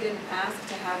certainly didn't ask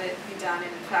to have it be done.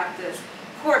 And in fact, the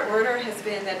court order has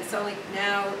been that it's only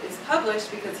now is published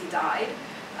because he died.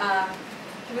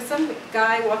 He was some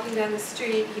guy walking down the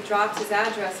street. He dropped his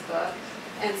address book,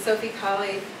 and Sophie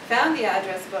Colley found the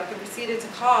address book and proceeded to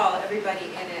call everybody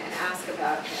in it and ask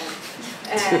about him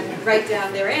and write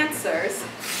down their answers.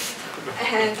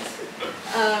 And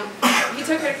he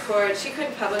took her to court. She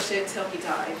couldn't publish it until he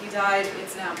died. He died.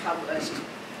 It's now published.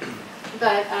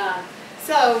 But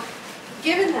so,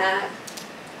 given that,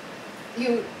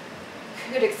 you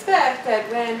could expect that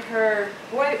when her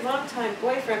longtime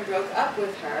boyfriend broke up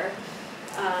with her,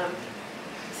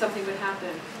 something would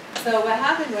happen. So what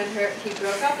happened when he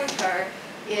broke up with her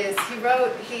is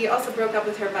he also broke up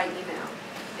with her by email.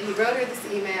 And he wrote her this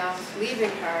email, leaving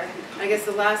her. I guess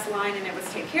the last line in it was,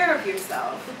 take care of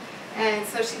yourself. And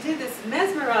so she did this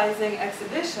mesmerizing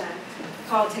exhibition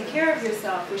called Take Care of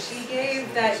Yourself, where she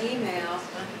gave that email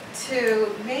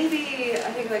to maybe,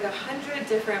 I think, like 100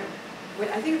 different,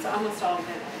 I think it's almost all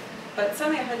women, but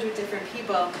certainly 100 different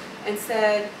people, and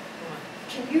said,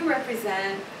 can you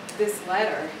represent this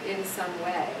letter in some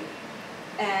way?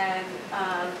 And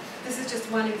this is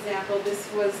just one example. This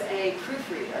was a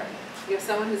proofreader. You have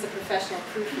someone who's a professional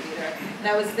proofreader.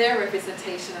 That was their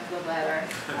representation of the letter.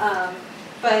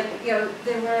 But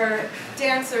there were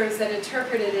dancers that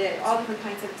interpreted it, all different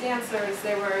kinds of dancers.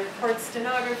 There were court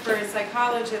stenographers,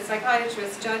 psychologists,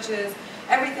 psychiatrists, judges,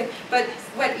 everything. But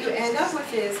what you end up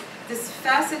with is this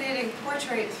fascinating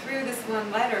portrait through this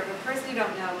one letter of a person you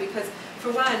don't know, because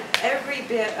for one, every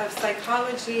bit of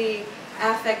psychology,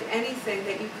 affect, anything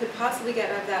that you could possibly get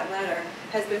out of that letter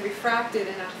has been refracted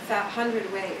in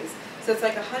 100 ways. So it's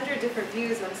like 100 different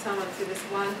views on someone through this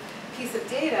one piece of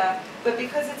data, but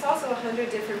because it's also 100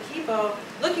 different people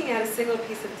looking at a single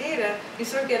piece of data, you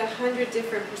sort of get 100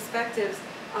 different perspectives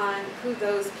on who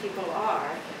those people are,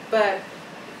 but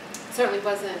certainly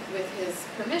wasn't with his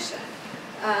permission.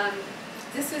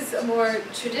 This is a more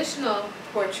traditional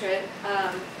portrait.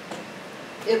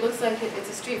 It looks like it's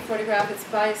a street photograph. It's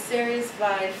by a series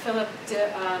by Philip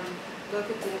de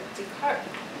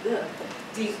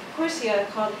Courcia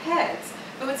called Heads.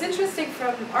 But what's interesting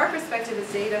from our perspective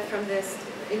as data from this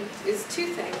is two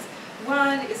things.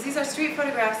 One is these are street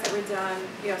photographs that were done,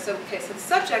 so the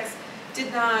subjects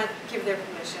did not give their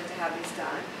permission to have these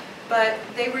done, but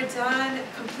they were done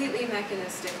completely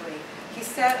mechanistically. He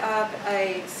set up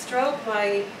a strobe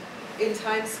light in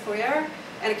Times Square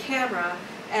and a camera,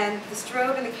 and the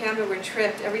strobe and the camera were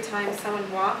tripped every time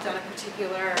someone walked on a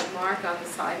particular mark on the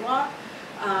sidewalk.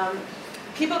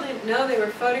 people didn't know they were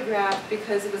photographed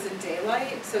because it was in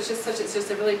daylight, so it's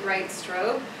just a really bright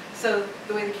strobe. So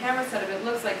the way the camera's set up, it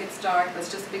looks like it's dark, but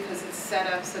it's just because it's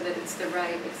set up so that it's the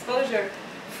right exposure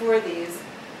for these.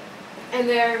 And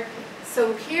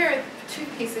so here, two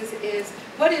pieces is,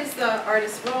 what is the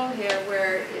artist's role here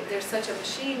where there's such a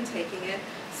machine taking it?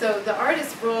 So the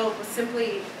artist's role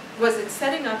was in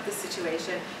setting up the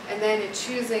situation and then in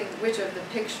choosing which of the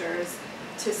pictures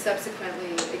to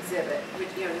subsequently exhibit,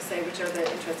 to say which are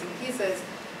the interesting pieces.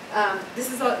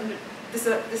 This is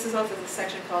also the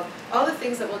section called All the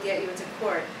Things That Will Get You into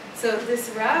Court. So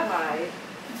this rabbi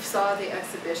saw the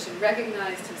exhibition,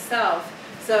 recognized himself.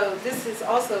 So this is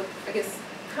also, I guess,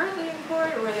 currently in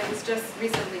court, or it was just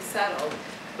recently settled.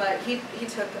 But he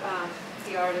took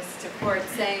the artist to court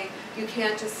saying, you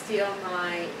can't just steal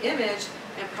my image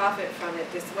and profit from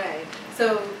it this way.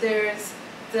 So there's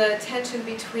the tension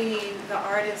between the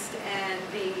artist and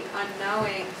the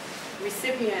unknowing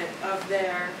recipient of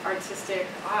their artistic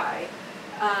eye.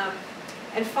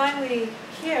 And finally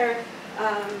here,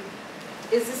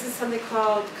 this is something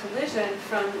called Collision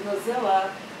from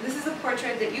Mozilla. This is a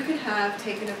portrait that you can have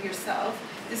taken of yourself.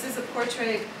 This is a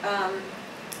portrait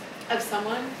of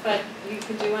someone, but you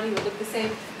can do one, you will look the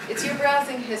same. It's your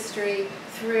browsing history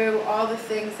through all the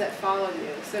things that follow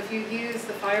you. So if you use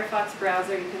the Firefox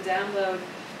browser, you can download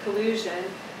Collusion,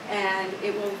 and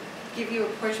it will give you a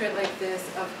portrait like this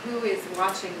of who is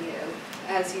watching you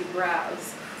as you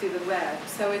browse through the web.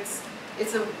 So it's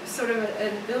a sort of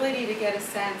an ability to get a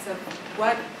sense of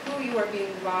who you are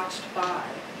being watched by.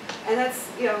 And that's,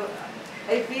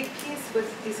 a big piece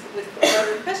with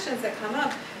other questions that come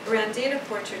up around data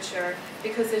portraiture,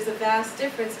 because there's a vast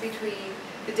difference between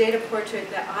the data portrait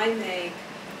that I make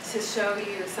to show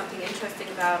you something interesting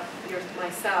about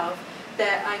myself,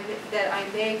 that I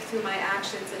make through my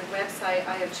actions in a website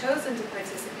I have chosen to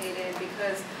participate in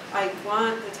because I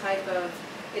want the type of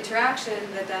interaction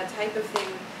that type of thing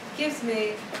gives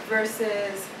me,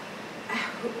 versus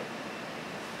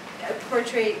a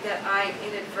portrait that I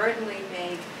inadvertently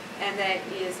make and that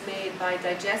is made by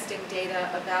digesting data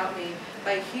about me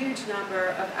by a huge number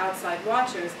of outside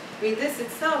watchers. I mean, this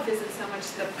itself isn't so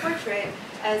much the portrait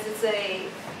as it's an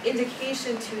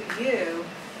indication to you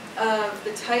of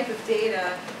the type of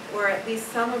data, or at least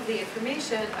some of the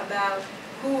information about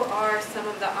who are some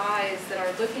of the eyes that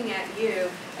are looking at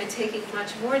you and taking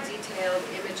much more detailed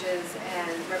images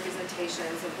and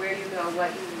representations of where you go, what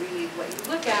you read, what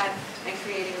you look at, and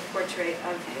creating a portrait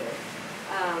of you.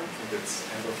 I think it's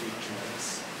Amber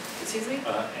Jimenez. Excuse me?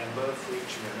 Amber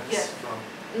Jimenez. Yeah. From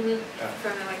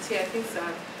From MIT, I think so.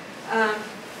 And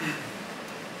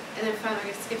then finally, I'm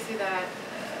going to skip through that.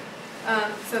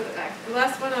 So the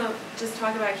last one I'll just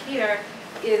talk about here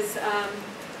is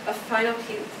a final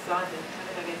piece. How did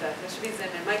I get that? There should be Zen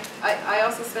in. I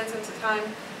also spent some time,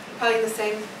 probably the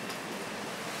same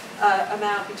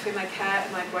amount between my cat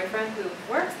and my boyfriend, who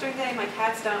works during the day. My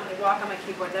cats don't. They walk on my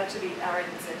keyboard. That should be Aaron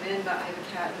and Zinmin, but I have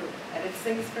a cat who edits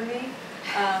things for me.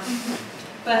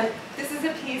 But this is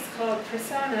a piece called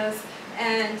Personas,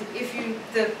 and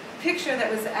the picture that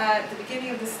was at the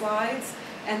beginning of the slides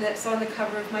and that's on the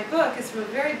cover of my book is from a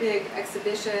very big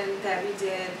exhibition that we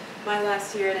did my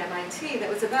last year at MIT that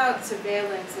was about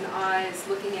surveillance and eyes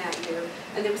looking at you.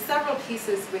 And there were several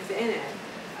pieces within it.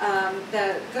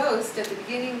 The ghost at the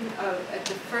beginning at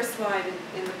the first slide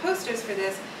in the posters for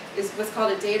this was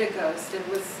called a data ghost, and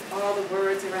was all the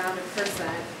words around a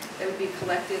person that would be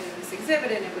collected in this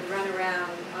exhibit, and it would run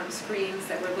around on screens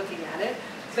that were looking at it.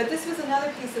 But this was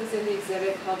another piece that was in the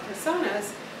exhibit called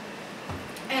Personas.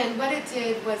 And what it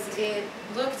did was it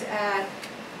looked at,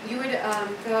 you would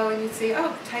go and you'd say,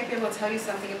 oh, type in will tell you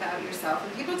something about yourself.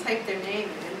 And people typed their name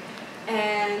in,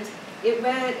 and it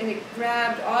went and it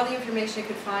grabbed all the information it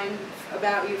could find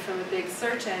about you from a big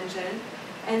search engine,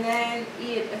 and then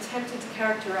it attempted to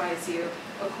characterize you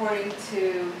according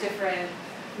to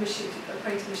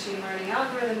machine learning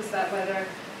algorithms about whether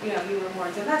you were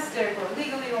more domestic or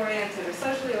legally oriented or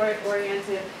socially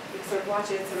oriented. You'd sort of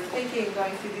watch it, sort of thinking,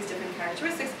 going through these different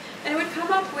characteristics, and it would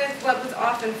come up with what was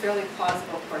often a fairly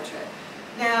plausible portrait.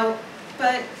 Now,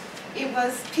 but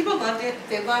people loved it.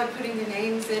 They loved putting their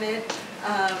names in it.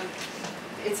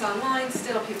 It's online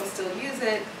still. People still use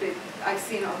it. I've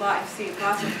seen lots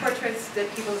of portraits that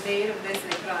people made of this,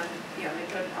 and they put on, they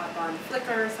put it up on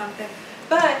Flickr or something.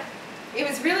 But it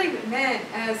was really meant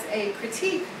as a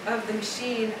critique of the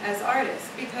machine as artists,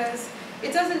 because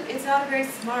it's not a very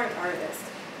smart artist.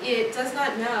 It does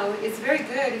not know. It's very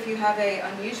good if you have an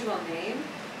unusual name.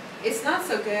 It's not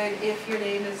so good if your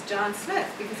name is John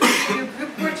Smith, because it gives you a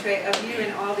group portrait of you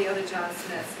and all the other John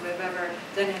Smiths who have ever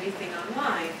done anything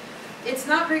online. it's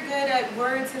not very good at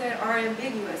words that are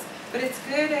ambiguous, but it's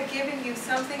good at giving you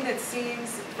something that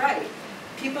seems right.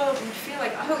 People feel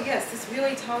like, oh yes, this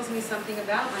really tells me something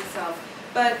about myself,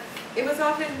 but it was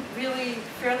often really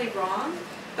fairly wrong.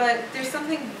 But there's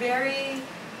something very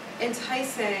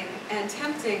enticing and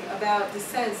tempting about the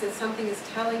sense that something is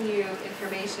telling you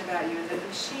information about you and that the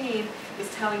machine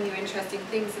is telling you interesting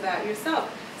things about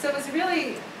yourself. So it was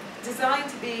really designed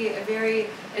to be a very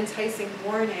enticing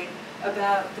warning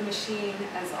about the machine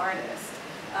as artist.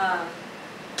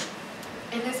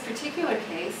 In this particular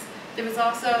case, there was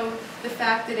also the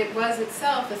fact that it was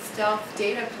itself a stealth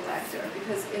data collector,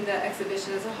 because in the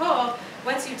exhibition as a whole,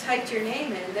 once you typed your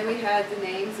name in, then we had the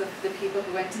names of the people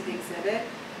who went to the exhibit,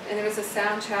 and there was a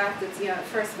soundtrack that, at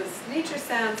first was nature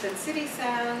sounds, then city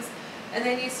sounds, and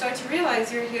then you start to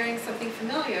realize you're hearing something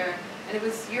familiar, and it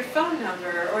was your phone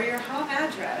number or your home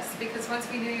address, because once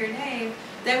we knew your name,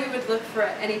 then we would look for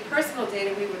any personal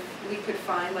data we could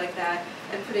find like that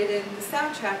and put it in the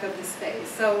soundtrack of the space.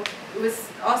 So it was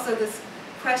also this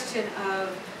question of,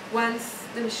 once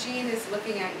the machine is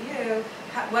looking at you,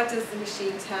 what does the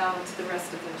machine tell to the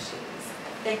rest of the machines?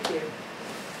 Thank you.